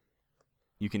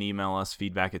you can email us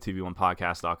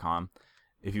feedback@2v1podcast.com.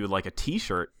 If you would like a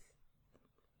t-shirt,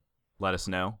 let us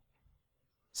know.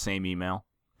 Same email.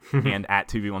 And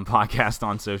 @2v1podcast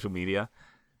on social media.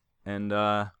 And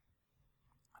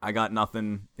I got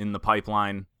nothing in the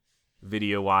pipeline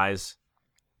video-wise.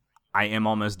 I am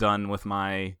almost done with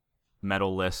my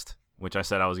medal list, which I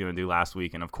said I was going to do last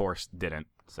week, and of course didn't.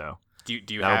 So do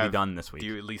you that'll be done this week. Do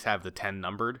you at least have the 10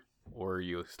 numbered, or are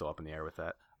you still up in the air with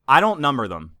that? I don't number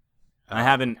them. I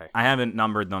haven't. Okay. I haven't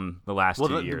numbered them the last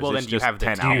 2 years. Well, it's then you just have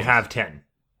 10 Do you albums. have 10?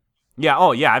 Yeah.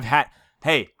 Oh, yeah. I've had.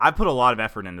 Hey, I put a lot of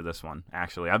effort into this one.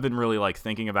 Actually, I've been really like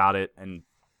thinking about it, and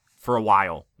for a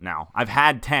while now, I've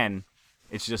had 10.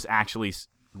 It's just actually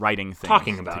writing things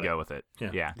Talking about to it. go with it.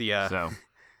 Yeah. So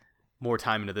more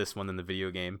time into this one than the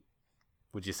video game,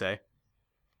 would you say?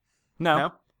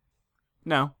 no.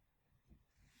 No,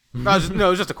 it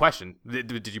was just a question.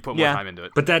 Did you put more time into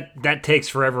it? But that takes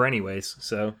forever anyways,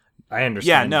 so I understand.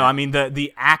 Yeah, no, that. I mean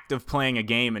the act of playing a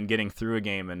game and getting through a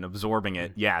game and absorbing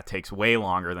it, it takes way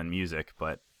longer than music,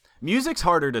 but music's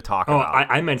harder to talk about.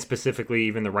 I meant specifically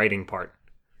even the writing part.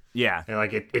 Yeah.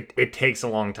 Like it takes a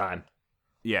long time.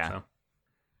 Yeah. So.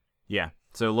 Yeah.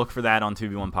 So look for that on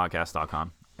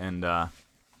 2v1podcast.com. And I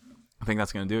think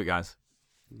that's going to do it, guys.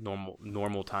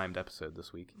 Normal timed episode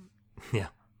this week. Yeah.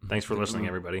 Thanks for listening,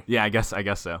 everybody. Yeah, I guess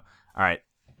so. All right.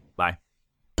 Bye.